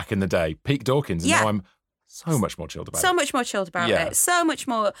 back in the day. Peak Dawkins. And Yeah. now I'm so much more chilled about so it. much more chilled about Yeah. it. So much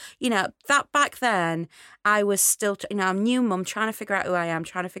more, that back then I was still, I'm new mum, trying to figure out who I am,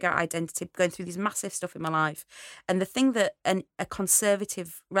 trying to figure out identity, going through these massive stuff in my life. And the thing that a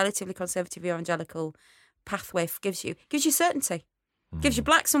conservative, relatively conservative evangelical pathway gives you certainty. Gives you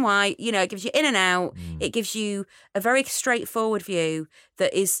blacks and white, it gives you in and out. It gives you a very straightforward view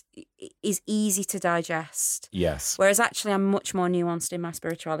that is easy to digest. Yes. Whereas actually, I'm much more nuanced in my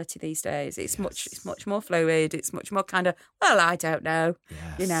spirituality these days. It's much more fluid. It's much more kind of, well, I don't know,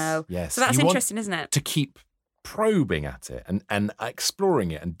 Yes. So that's You want interesting, isn't it? to keep probing at it and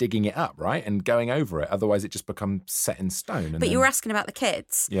exploring it and digging it up, right? And going over it. Otherwise, it just becomes set in stone. But you were asking about the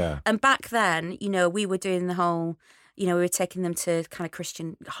kids. Yeah. And back then, we were doing the whole, we were taking them to kind of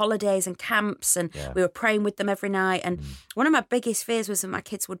Christian holidays and camps, and we were praying with them every night. And one of my biggest fears was that my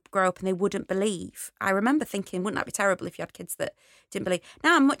kids would grow up and they wouldn't believe. I remember thinking, wouldn't that be terrible if you had kids that didn't believe?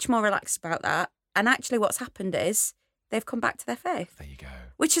 Now I'm much more relaxed about that. And actually what's happened is they've come back to their faith. There you go.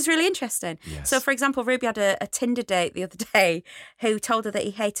 Which is really interesting. Yes. So, for example, Ruby had a Tinder date the other day who told her that he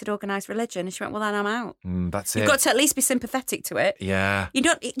hated organised religion. And she went, well, then I'm out. That's You've it. got to at least be sympathetic to it. Yeah. You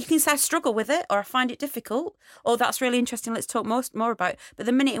can say I struggle with it, or I find it difficult, or that's really interesting, let's talk more about it. But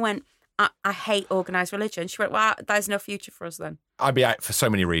the minute he went, I hate organised religion, she went, well, there's no future for us then. I'd be out for so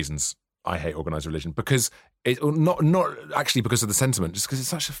many reasons. I hate organised religion because not actually because of the sentiment, just because it's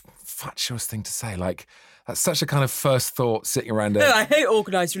such a fatuous thing to say. Like, that's such a kind of first thought sitting around No, I hate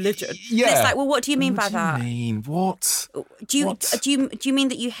organised religion. Yeah. And it's like, well, what do you mean by that? What do you mean? What? Do you What? do you mean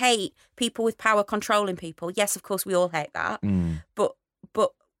that you hate people with power controlling people? Yes, of course, we all hate that.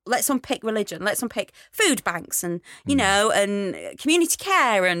 But let's unpick religion. Let's unpick food banks and and community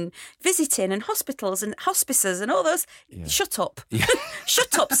care and visiting and hospitals and hospices and all those. Shut up,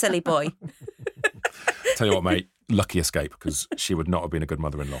 shut up, silly boy. Tell you what, mate. Lucky escape, because she would not have been a good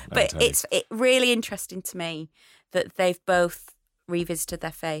mother-in-law. But it's really interesting to me that they've both revisited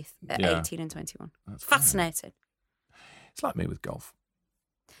their faith at 18 and 21. That's fascinating. It's like me with golf.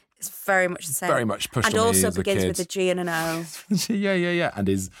 It's very much the same. Very much pushed and on me also as a begins kid. with a G and an O. yeah. And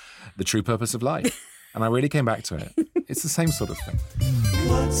is the true purpose of life. And I really came back to it. It's the same sort of thing.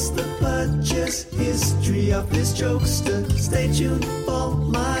 What's the purchase history of this jokester? Stay tuned for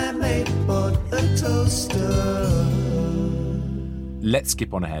my I bought a toaster. Let's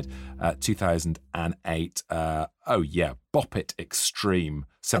skip on ahead. 2008. Oh, yeah. Bop It Extreme.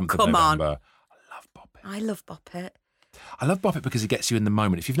 7th of November. I love Bop It. I love Bop It. I love Bop It because it gets you in the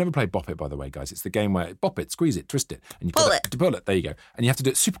moment. If you've never played Bop It, by the way, guys, it's the game where bop it, squeeze it, twist it, and you Pull pull it. There you go. And you have to do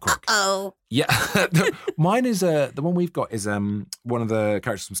it super quick. Oh. Yeah. Mine is, the one we've got is one of the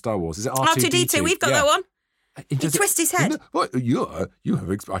characters from Star Wars. Is it R2-D2? R2-D2, we've got that one. He twists his head. What? You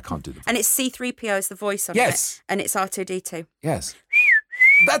have. I can't do that. And it's C-3PO is the voice on it. Yes. And it's R2-D2. Yes.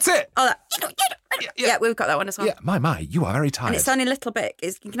 That's it. Oh, yeah, we've got that one as well. Yeah, my, you are very tired. And it's only a little bit.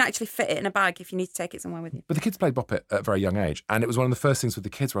 You can actually fit it in a bag if you need to take it somewhere with you. But the kids played Bop It at a very young age. And it was one of the first things with the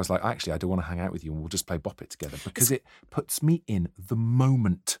kids where I was like, actually, I do want to hang out with you and we'll just play Bop It together because it puts me in the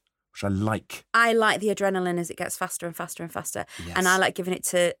moment, which I like. I like the adrenaline as it gets faster and faster and faster. Yes. And I like giving it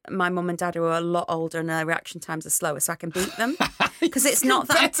to my mum and dad who are a lot older and their reaction times are slower so I can beat them. Because it's not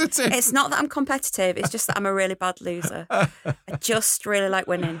that I'm competitive. It's just that I'm a really bad loser. I just really like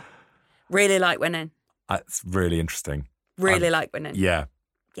winning. Really like winning. That's really interesting. Really like winning. Yeah.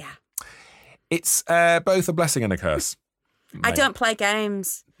 Yeah. It's both a blessing and a curse. I don't play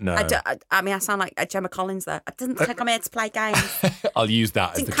games. No. I mean, I sound like Gemma Collins there. I didn't think I'm here to play games. I'll use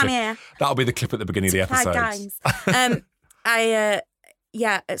that as the clip. Here. That'll be the clip at the beginning of the episode. Play games.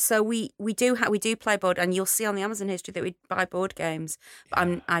 Yeah, so we do play board, and you'll see on the Amazon history that we buy board games,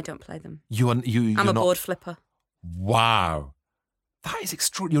 but I don't play them. I'm a board flipper. Wow. That is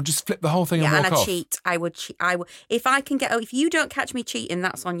extraordinary. You'll just flip the whole thing and walk off. Yeah, and I cheat. I would cheat. If you don't catch me cheating,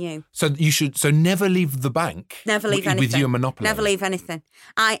 that's on you. So you should. So never leave the bank. Never leave anything. With you and Monopoly. Never leave anything.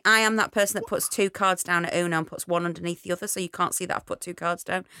 I am that person that puts 2 cards down at Uno and puts one underneath the other, so you can't see that I've put 2 cards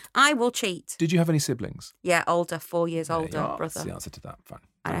down. I will cheat. Did you have any siblings? Yeah, older, 4 years older brother. That's the answer to that. Fine.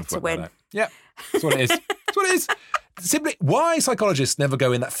 I had to win. Yeah, that's what it is. That's what it is. Sibling. Why psychologists never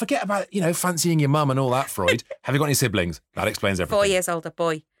go in that? Forget about fancying your mum and all that. Freud. Have you got any siblings? That explains everything. 4 years older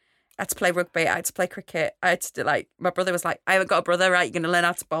boy. I had to play rugby. I had to play cricket. I had to my brother was like, I haven't got a brother, right? You're going to learn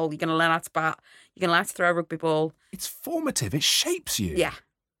how to bowl. You're going to learn how to bat. You're going to learn how to throw a rugby ball. It's formative. It shapes you. Yeah.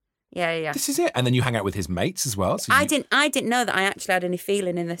 Yeah. This is it. And then you hang out with his mates as well. So I didn't know that I actually had any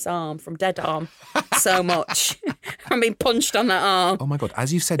feeling in this arm from dead arm so much. I'm being punched on that arm. Oh my God.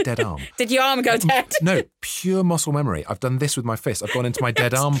 As you said, dead arm. Did your arm go dead? No, pure muscle memory. I've done this with my fist. I've gone into my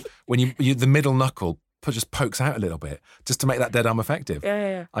dead arm when the middle knuckle just pokes out a little bit just to make that dead arm effective.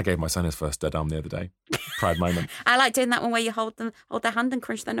 Yeah. I gave my son his first dead arm the other day. Proud moment. I like doing that one where you hold their hand and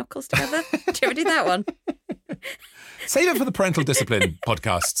crunch their knuckles together. Did you ever do that one? Save it for the parental discipline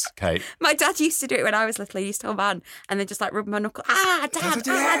podcasts, Kate. My dad used to do it when I was little. He used to hold my hand and then just rub my knuckle. Dad.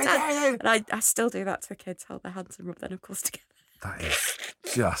 And I still do that to the kids, hold their hands and rub their knuckles together. That is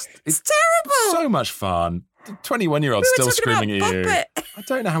just... It's terrible. So much fun. 21-year-old still screaming at you. It. I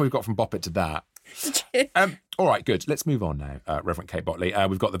don't know how we've got from Bop It to that. All right, good. Let's move on now, Reverend Kate Botley.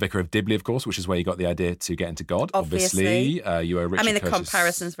 We've got the Vicar of Dibley, of course, which is where you got the idea to get into God. Obviously. You are Richard the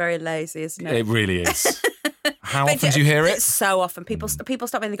comparison's very lazy, isn't it? It really is. How often do you hear it? So often. People stop me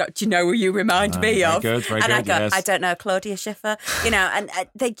and they go, do you know who you remind me of? Very good, I go, yes. I don't know, Claudia Schiffer. And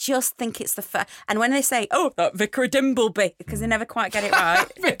they just think it's the first. And when they say, that Vicar of Dimbleby, because they never quite get it right.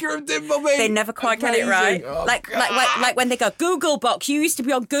 Vicar of Dimbleby. They never quite get it right. Oh, like when they go, Google Box, you used to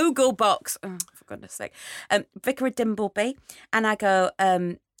be on Google Box. Oh, for goodness sake. Vicar of Dimbleby. And I go,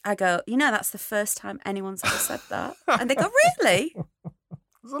 that's the first time anyone's ever said that. And they go, really?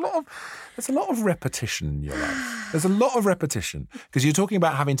 There's a lot of repetition in your life. There's a lot of repetition because you're talking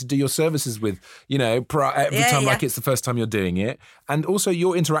about having to do your services with, every time like it's the first time you're doing it. And also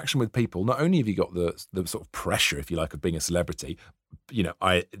your interaction with people. Not only have you got the sort of pressure, if you like, of being a celebrity,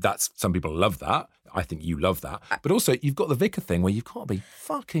 that's some people love that. I think you love that. But also you've got the vicar thing where you've got to be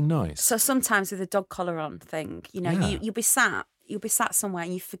fucking nice. So sometimes with a dog collar on thing, you'll be sat somewhere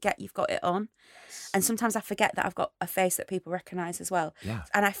and you forget you've got it on. And sometimes I forget that I've got a face that people recognise as well. Yeah.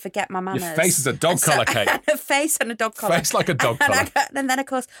 And I forget my manners. Your face is a dog collar, Kate. A face and a dog collar. Face like a dog collar. And then, of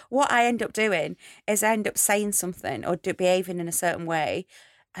course, what I end up doing is I end up saying something or behaving in a certain way.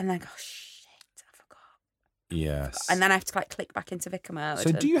 And then I go, shit, I forgot. Yes. And then I have to click back into vicar mode.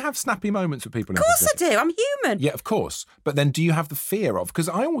 So do you have snappy moments with people? Of course I do. I'm human. Yeah, of course. But then do you have the fear of... Because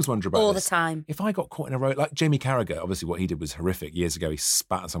I always wonder about all this. The time. If I got caught in a row... Like Jamie Carragher, obviously what he did was horrific. Years ago, he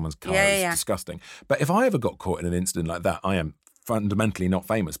spat at someone's car. It was disgusting. But if I ever got caught in an incident like that, I am fundamentally not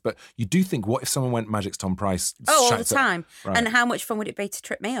famous. But you do think, what if someone went Magic's Tom Price? All the time. Right. And how much fun would it be to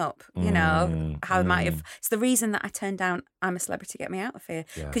trip me up? How it might have... It's the reason that I turned down I'm a Celebrity, Get Me Out of Here.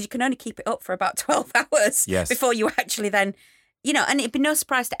 Because you can only keep it up for about 12 hours before you actually then... you know, and it'd be no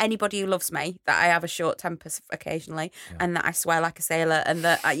surprise to anybody who loves me that I have a short temper occasionally and that I swear like a sailor and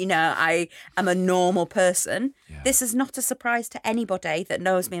that, I am a normal person. Yeah. This is not a surprise to anybody that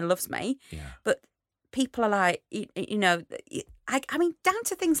knows me and loves me. Yeah. But people are like, I mean, down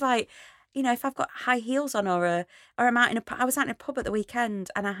to things like, if I've got high heels on or I'm out I was out in a pub at the weekend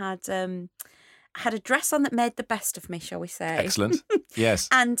and I had a dress on that made the best of me, shall we say. Excellent. Yes.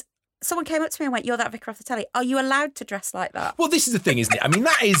 And someone came up to me and went, "You're that vicar off the telly. Are you allowed to dress like that?" Well, this is the thing, isn't it? I mean,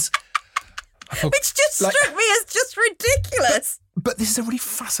 that is... Which just struck me as just ridiculous. But this is a really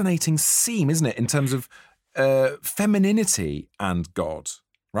fascinating seam, isn't it, in terms of femininity and God,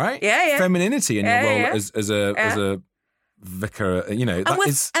 right? Yeah, yeah. Femininity in your role as a vicar,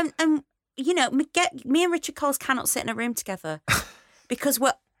 And me and Richard Coles cannot sit in a room together because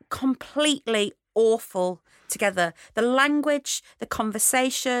we're completely awful together. The language, the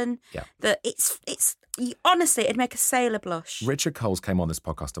conversation, honestly, it'd make a sailor blush. Richard Coles came on this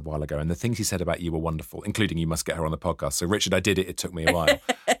podcast a while ago, and the things he said about you were wonderful, including you must get her on the podcast. So, Richard, I did it. It took me a while.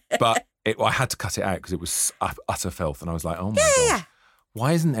 But I had to cut it out because it was utter filth. And I was like, oh, my God. Yeah.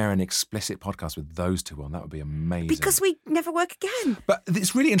 Why isn't there an explicit podcast with those two on? That would be amazing. Because we never work again. But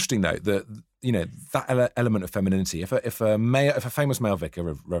it's really interesting, though, that element of femininity. If a famous male vicar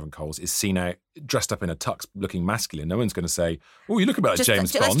of Reverend Coles is seen out dressed up in a tux, looking masculine, no one's going to say, "Oh, you look a bit like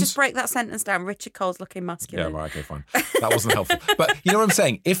James Bond." Let's just break that sentence down. Richard Coles looking masculine. Yeah, right. Okay, fine. That wasn't helpful. But you know what I'm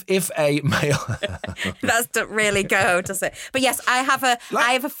saying? If a male, that doesn't really go, does it? But yes, I have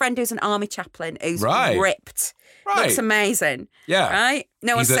a friend who's an army chaplain who's ripped. Right. Looks amazing. Yeah. Right?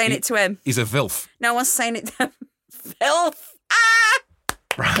 No one's saying it to him. He's a VILF. No one's saying it to him. VILF. Ah!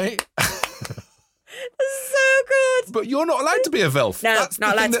 Right? That's so good. But you're not allowed to be a VILF. No, that's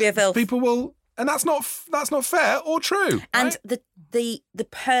not allowed to be a VILF. People will, and that's not fair or true. And right? the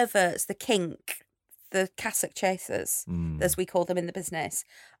perverts, the kink, the cassock chasers, as we call them in the business,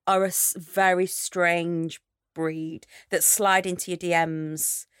 are a very strange breed that slide into your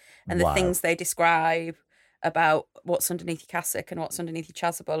DMs and the things they describe about what's underneath your cassock and what's underneath your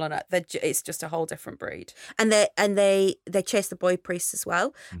chasuble, and it's just a whole different breed. And they chase the boy priests as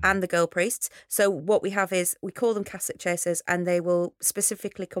well and the girl priests. So what we have is we call them cassock chasers, and they will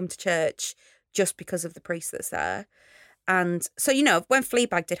specifically come to church just because of the priest that's there. And so when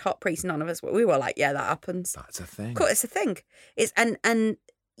Fleabag did Hot Priest, none of us we were like, yeah, that happens. That's a thing. Cool, it's a thing. It's and.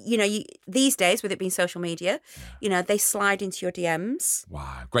 These days, with it being social media, they slide into your DMs.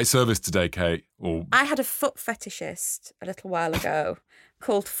 Wow. Great service today, Kate. I had a foot fetishist a little while ago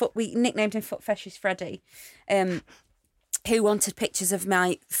we nicknamed him Foot Fetish Freddy, who wanted pictures of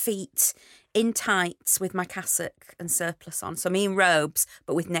my feet in tights with my cassock and surplice on. So me in robes,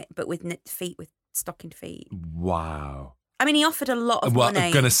 but with feet, with stockinged feet. Wow. I mean, he offered a lot of money.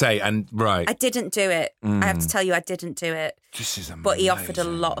 I'm going to say, and right. I didn't do it. I have to tell you, I didn't do it. This is amazing. But he offered a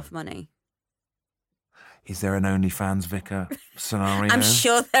lot of money. Is there an OnlyFans vicar scenario? I'm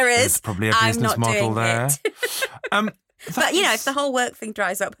sure there is. There's probably a business model there. But, if the whole work thing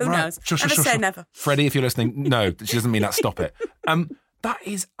dries up, who knows? Never say never. Freddie, if you're listening, no, she doesn't mean that. Stop it. That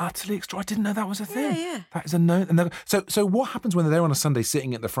is utterly extraordinary. I didn't know that was a thing. Yeah. That is a no. So what happens when they're there on a Sunday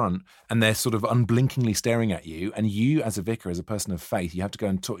sitting at the front and they're sort of unblinkingly staring at you, and you as a vicar, as a person of faith, you have to go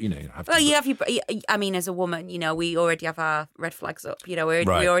and talk, as a woman, we already have our red flags up. We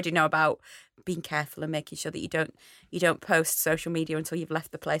already know about being careful and making sure that you don't post social media until you've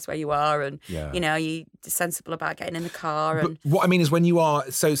left the place where you are, and you're sensible about getting in the car. And but what I mean is, when you are,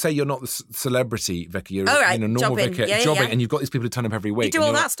 so say you're not the celebrity vicar, you're a normal jobbing. vicar, jobbing, and you've got these people who turn up every week. You do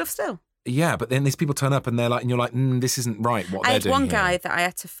all that stuff still. Yeah, but then these people turn up and they're like, and you're like, this isn't right. What they're doing. I had one guy that I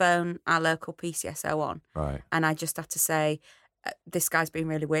had to phone our local PCSO on, right, and I just had to say, this guy's being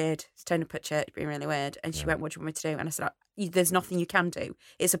really weird. He's turned up at church being really weird. And she went, what do you want me to do? And I said, there's nothing you can do.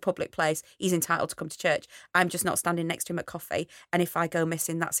 It's a public place. He's entitled to come to church. I'm just not standing next to him at coffee. And if I go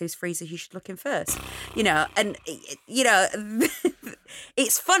missing, that's whose freezer you should look in first. And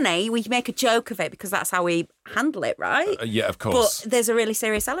it's funny. We make a joke of it because that's how we handle it, right? Yeah, of course. But there's a really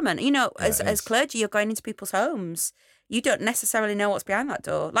serious element. As clergy, you're going into people's homes. You don't necessarily know what's behind that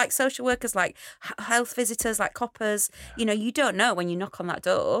door. Like social workers, like health visitors, like coppers, you don't know when you knock on that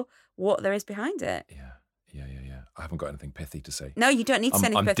door what there is behind it. Yeah. I haven't got anything pithy to say. No, you don't need to say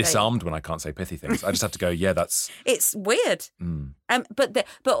anything pithy. I'm disarmed when I can't say pithy things. I just have to go, that's... It's weird.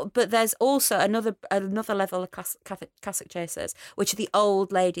 But there's also another level of cassock chasers, which are the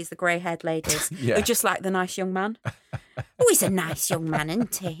old ladies, the grey-haired ladies, who are just like the nice young man. Oh, he's a nice young man,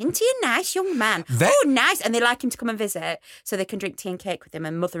 isn't he? Isn't he a nice young man? That- Oh, nice. And they like him to come and visit so they can drink tea and cake with him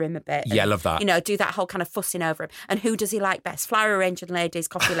and mother him a bit. Yeah, I and, love that. You know, do that whole kind of fussing over him. And who does he like best? Flower arranging ladies,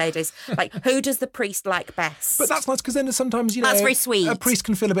 coffee ladies. Like, who does the priest like best? But that's nice because then sometimes, you know, That's very sweet. a priest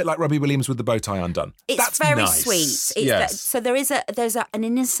can feel a bit like Robbie Williams with the bow tie undone. It's that's very nice. sweet. Yes. So there's an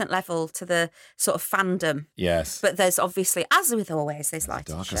innocent level to the sort of fandom. Yes. But there's obviously, as with always, there's light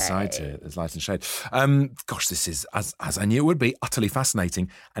and Darker shade. side to it. There's light and shade. Gosh, this is, as I knew it would be, utterly fascinating.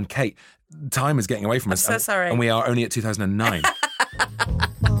 And Kate, time is getting away from us. so sorry. And we are only at 2009.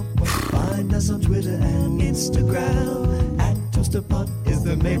 Find us on Twitter and Instagram. At ToasterPod is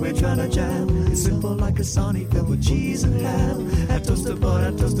the main way trying to jam. It's simple like a Sonic filled with cheese and ham. At ToasterPod,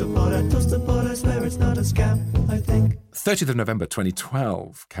 at ToasterPod, at ToasterPod, I swear it's not a scam, I think. 30th of November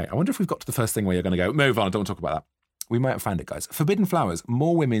 2012. Kate, I wonder if we've got to the first thing where you're going to go, move on, I don't want to talk about that. We might have found it, guys. Forbidden Flowers,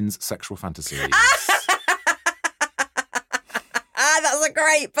 more women's sexual fantasies. That's a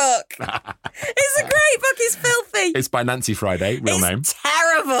great book. It's a great book. It's filthy. It's by Nancy Friday, real It's name.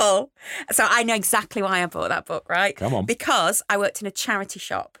 terrible. So I know exactly why I bought that book, right? Come on. Because I worked in a charity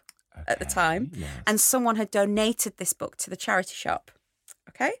shop at the time, yes. and someone had donated this book to the charity shop.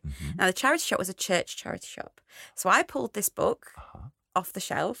 Okay? Mm-hmm. Now, the charity shop was a church charity shop. So I pulled this book off the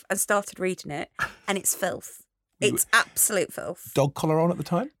shelf and started reading it, and it's filth. It's absolute filth. Dog collar on at the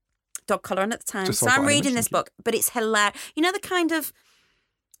time? Dog collar on at the time. Just So so I've I'm got an reading image, this thank you. book, but it's hilarious. You know, the kind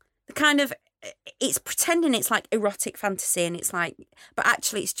of, it's pretending it's like erotic fantasy, and it's like, but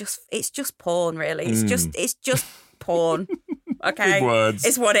actually it's just porn, really. It's just porn. Okay, With words.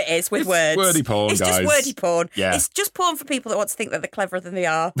 It's what it is with words. wordy porn, It's guys. just wordy porn. Yeah. It's just porn for people that want to think that they're cleverer than they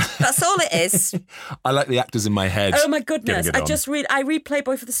are. That's all it is. I like the actors in my head. Oh my goodness! getting it on. I read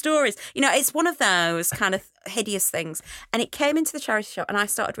Playboy for the stories. You know, it's one of those kind of hideous things. And it came into the charity shop, and I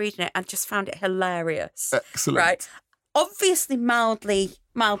started reading it, and just found it hilarious. Excellent. Right? Obviously, mildly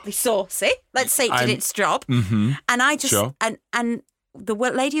saucy. Let's say it did its job. Mm-hmm. And I just Sure. and the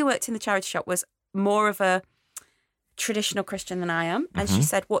lady who worked in the charity shop was more of a traditional Christian than I am, and Mm-hmm. she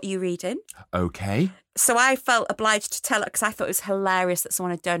said, "What are you reading?" Okay. So I felt obliged to tell her because I thought it was hilarious that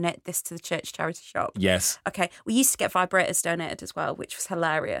someone had donated this to the church charity shop. Yes. Okay, we used to get vibrators donated as well, which was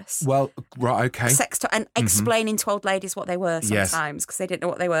hilarious. Well, right, okay. Sex to- and explaining to old ladies what they were Yes. sometimes because they didn't know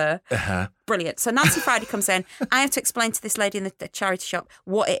what they were. Uh-huh. Brilliant. So Nancy Friday comes in. I have to explain to this lady in the charity shop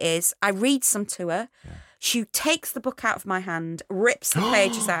what it is. I read some to her. Yeah. She takes the book out of my hand, rips the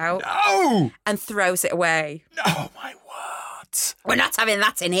pages out, Oh! and throws it away. Oh, my word. We're not having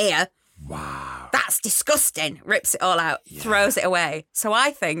that in here. Wow. That's disgusting. Rips it all out, throws it away. So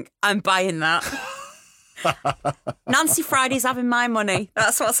I think I'm buying that. Nancy Friday's having my money.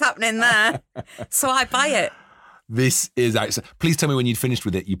 That's what's happening there. So I buy it. This is excellent. Please tell me when you'd finished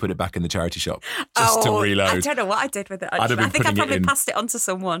with it, you put it back in the charity shop just to reload. I don't know what I did with it. I'd have Actually. been I think I putting it probably in. passed it on to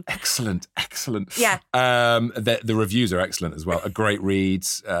someone. Excellent, excellent. Yeah. The reviews are excellent as well. A great read.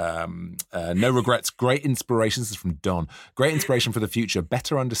 No regrets. Great inspirations. This is from Don. Great inspiration for the future.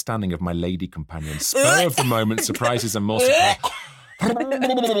 Better understanding of my lady companion. Spur of the moment. Surprises and more surprise.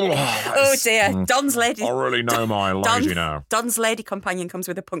 Oh dear. Don's lady. I really know my lady now. Don's lady companion comes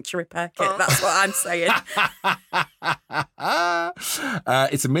with a puncture repair kit. That's what I'm saying.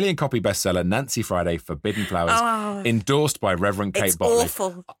 It's a 1 million copy bestseller. Nancy Friday, Forbidden Flowers, endorsed by Reverend Kate It's Botley.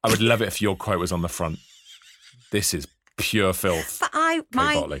 awful. I would love it if your quote was on the front. This is pure filth. But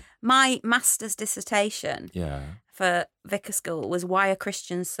Botley. my master's dissertation Yeah. for vicar school was why are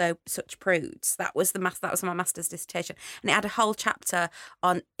Christians such prudes? That was my master's dissertation, and it had a whole chapter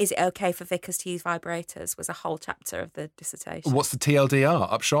on is it okay for vicars to use vibrators? Was a whole chapter of the dissertation. What's the TLDR?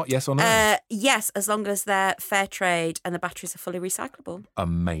 Upshot? Yes or no? Yes, as long as they're fair trade and the batteries are fully recyclable.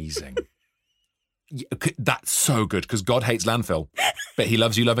 Amazing. Yeah, that's so good because God hates landfill, but He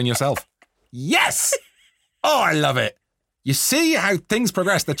loves you loving yourself. Yes. Oh, I love it. You see how things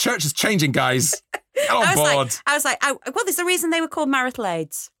progress. The church is changing, guys. Get on board. I was like, well, there's a reason they were called marital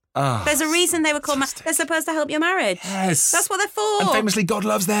aids. Oh, There's a reason they were called. They're supposed to help your marriage. yes. That's what they're for. And famously, God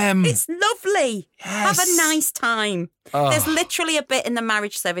loves them. It's lovely. Yes. Have a nice time. Oh. There's literally a bit in the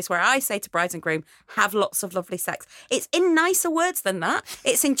marriage service where I say to bride and groom, have lots of lovely sex. It's in nicer words than that.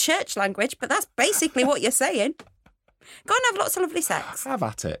 It's in church language, but that's basically what you're saying. Go and have lots of lovely sex. Have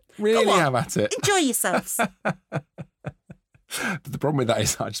at it. Really Go on. have at it. Enjoy yourselves. But the problem with that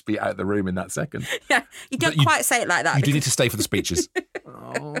is I'd just be out of the room in that second. Yeah, you don't quite say it like that. You do need to stay for the speeches.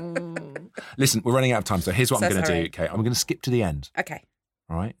 Oh. Listen, we're running out of time, so here's what So I'm going to sorry. do, Kate. I'm going to skip to the end. Okay.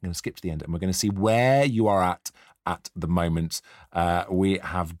 All right, I'm going to skip to the end, and we're going to see where you are at the moment. We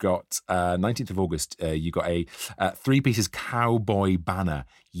have got 19th of August. You got a 3 pieces cowboy banner,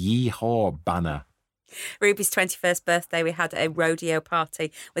 yeehaw banner. Ruby's 21st birthday, we had a rodeo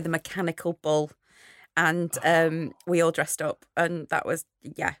party with a mechanical bull, and we all dressed up, and that was,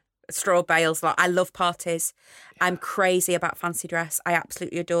 straw bales. Like, I love parties. I'm crazy about fancy dress. I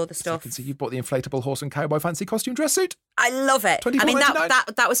absolutely adore the So I stuff. can see you bought the inflatable horse and cowboy fancy costume dress suit. I love it. I mean,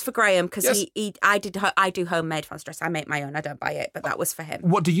 $24.99? that was for Graham, because Yes. I do homemade fancy dress. I make my own. I don't buy it, but that was for him.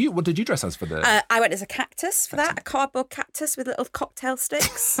 What did you dress as for the? I went as a cactus for that, a cardboard cactus with little cocktail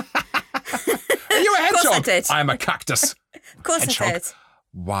sticks. Are you a hedgehog? Of course I did. I am a cactus. Of course Hedgehog. I did.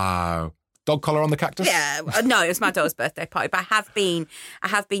 Wow. Dog collar on the cactus? Yeah, no, it was my daughter's birthday party, but I have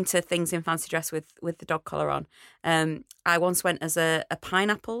been to things in fancy dress with the dog collar on. I once went as a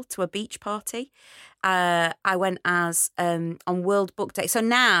pineapple to a beach party. I went as on World Book Day. So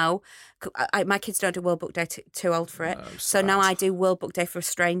now my kids don't do World Book Day, too old for it. No, so now I do World Book Day for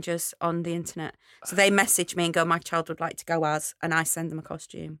strangers on the internet. So they message me and go, my child would like to go as, and I send them a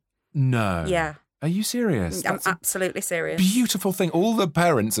costume. No. Yeah. Are you serious? I'm That's a absolutely serious. beautiful thing. All the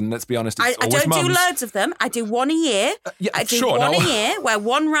parents, and let's be honest, it's I always don't do mums. loads of them. I do one a year. I do sure, one no. a year where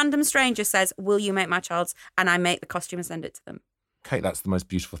one random stranger says, will you make my child's? And I make the costume and send it to them. Kate, that's the most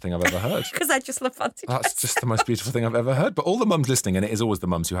beautiful thing I've ever heard. Because I just love fancy dress. That's just the most beautiful thing I've ever heard. But all the mums listening, and it is always the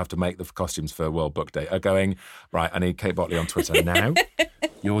mums who have to make the costumes for World Book Day, are going, right, I need Kate Botley on Twitter now.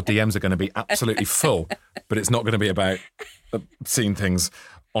 Your DMs are going to be absolutely full, but it's not going to be about seeing things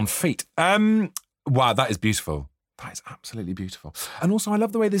on feet. Wow, that is beautiful. That is absolutely beautiful. And also, I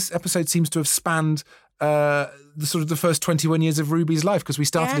love the way this episode seems to have spanned the first 21 years of Ruby's life, because we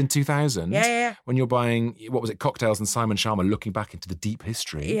started in 2000 when you're buying, what was it, cocktails and Simon Sharma, looking back into the deep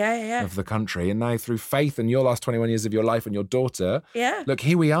history of the country. And now through Faith and your last 21 years of your life and your daughter, look,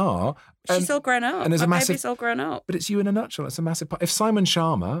 here we are. She's all grown up. And there's My a massive, baby's all grown up. but it's you in a nutshell. It's a massive part. If Simon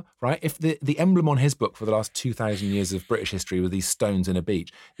Sharma, right, if the emblem on his book for the last 2,000 years of British history were these stones in a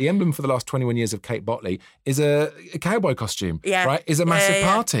beach, the emblem for the last 21 years of Kate Botley is a cowboy costume, right, is a massive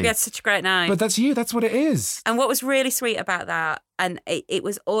party. We had such a great night. But that's you. That's what it is. And what was really sweet about that, and it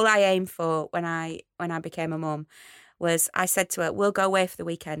was all I aimed for when I became a mum, was I said to her, we'll go away for the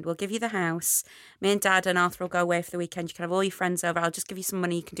weekend. We'll give you the house. Me and Dad and Arthur will go away for the weekend. You can have all your friends over. I'll just give you some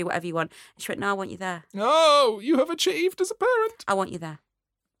money. You can do whatever you want. And she went, no, I want you there. Oh, you have achieved as a parent. I want you there.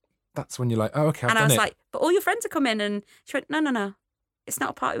 That's when you're like, oh, okay, I've and done I was it. like, but all your friends are coming. And she went, no. It's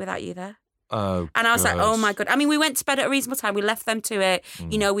not a party without you there. Oh, and I was like, God. oh my God. I mean, we went to bed at a reasonable time. We left them to it.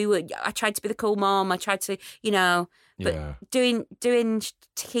 You know, I tried to be the cool mom. I tried to, but doing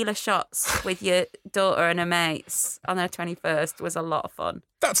tequila shots with your daughter and her mates on her 21st was a lot of fun.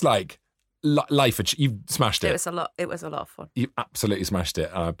 That's like life. You've smashed it. It was a lot of fun. You absolutely smashed it.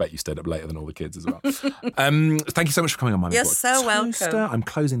 And I bet you stayed up later than all the kids as well. Thank you so much for coming on my You're Book. so welcome. Toaster, I'm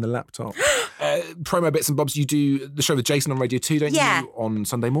closing the laptop. Promo bits and bobs. You do the show with Jason on Radio 2, don't you? On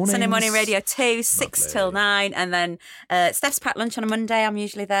Sunday mornings? Sunday morning Radio 2, 6 till 9. And then Steph's Packed Lunch on a Monday. I'm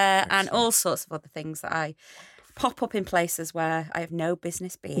usually there. Excellent. And all sorts of other things that I pop up in places where I have no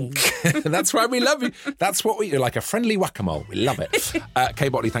business being. That's why we love you. That's what you're like, a friendly whack-a-mole. We love it.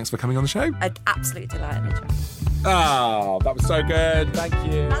 Kate Botley, thanks for coming on the show. An absolute delight and a joy. Oh, that was so good. Thank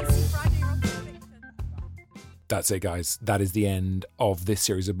you. Nancy Friday Rock Fiction. That's it, guys. That is the end of this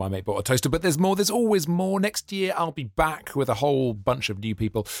series of My Mate Bought a Toaster. But there's more. There's always more. Next year, I'll be back with a whole bunch of new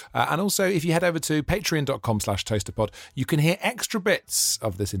people. And also, if you head over to patreon.com/toasterpod, you can hear extra bits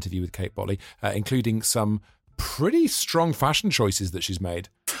of this interview with Kate Botley, including some pretty strong fashion choices that she's made.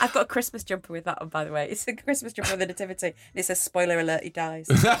 I've got a Christmas jumper with that on, by the way. It's a Christmas jumper with a nativity. And it says, spoiler alert, he dies.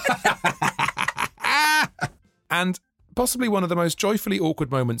 And possibly one of the most joyfully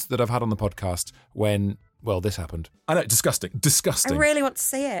awkward moments that I've had on the podcast when, well, this happened. I know, disgusting. I really want to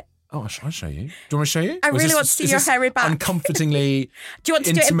see it. Oh, I'll show you. Do you want me to show you? I really want to see your hairy back. Uncomfortingly Do you want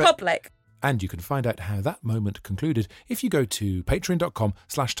to do it in public? And you can find out how that moment concluded if you go to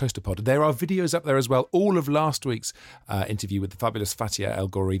patreon.com/toasterpod. There are videos up there as well. All of last week's interview with the fabulous Fatia El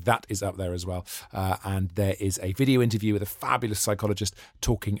Ghori, that is up there as well. And there is a video interview with a fabulous psychologist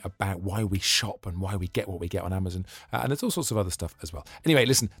talking about why we shop and why we get what we get on Amazon. And there's all sorts of other stuff as well. Anyway,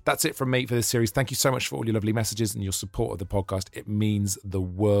 listen, that's it from me for this series. Thank you so much for all your lovely messages and your support of the podcast. It means the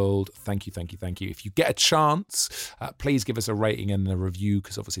world. Thank you, thank you, thank you. If you get a chance, please give us a rating and a review,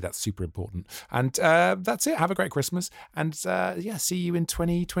 because obviously that's super important. And that's it. Have a great Christmas. And see you in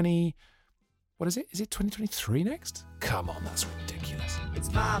 2020. What is it? Is it 2023 next? Come on, that's ridiculous. It's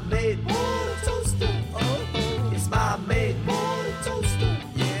My Mate Bought a Toaster. Oh, it's My Mate Bought a Toaster.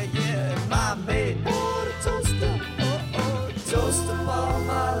 Yeah, My Mate Bought a Toaster. Oh, toaster for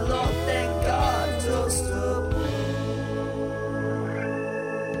my Lord, thank God, toaster.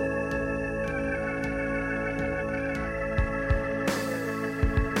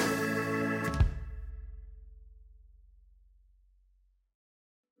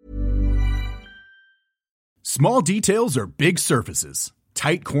 Small details are big surfaces.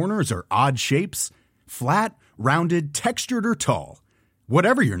 Tight corners are odd shapes. Flat, rounded, textured, or tall.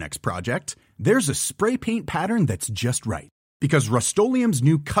 Whatever your next project, there's a spray paint pattern that's just right. Because Rust-Oleum's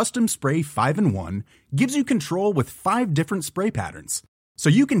new Custom Spray 5-in-1 gives you control with 5 different spray patterns. So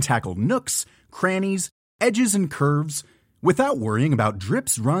you can tackle nooks, crannies, edges, and curves without worrying about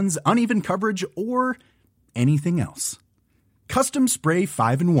drips, runs, uneven coverage, or anything else. Custom Spray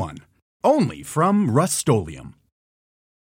 5-in-1. Only from Rust-Oleum.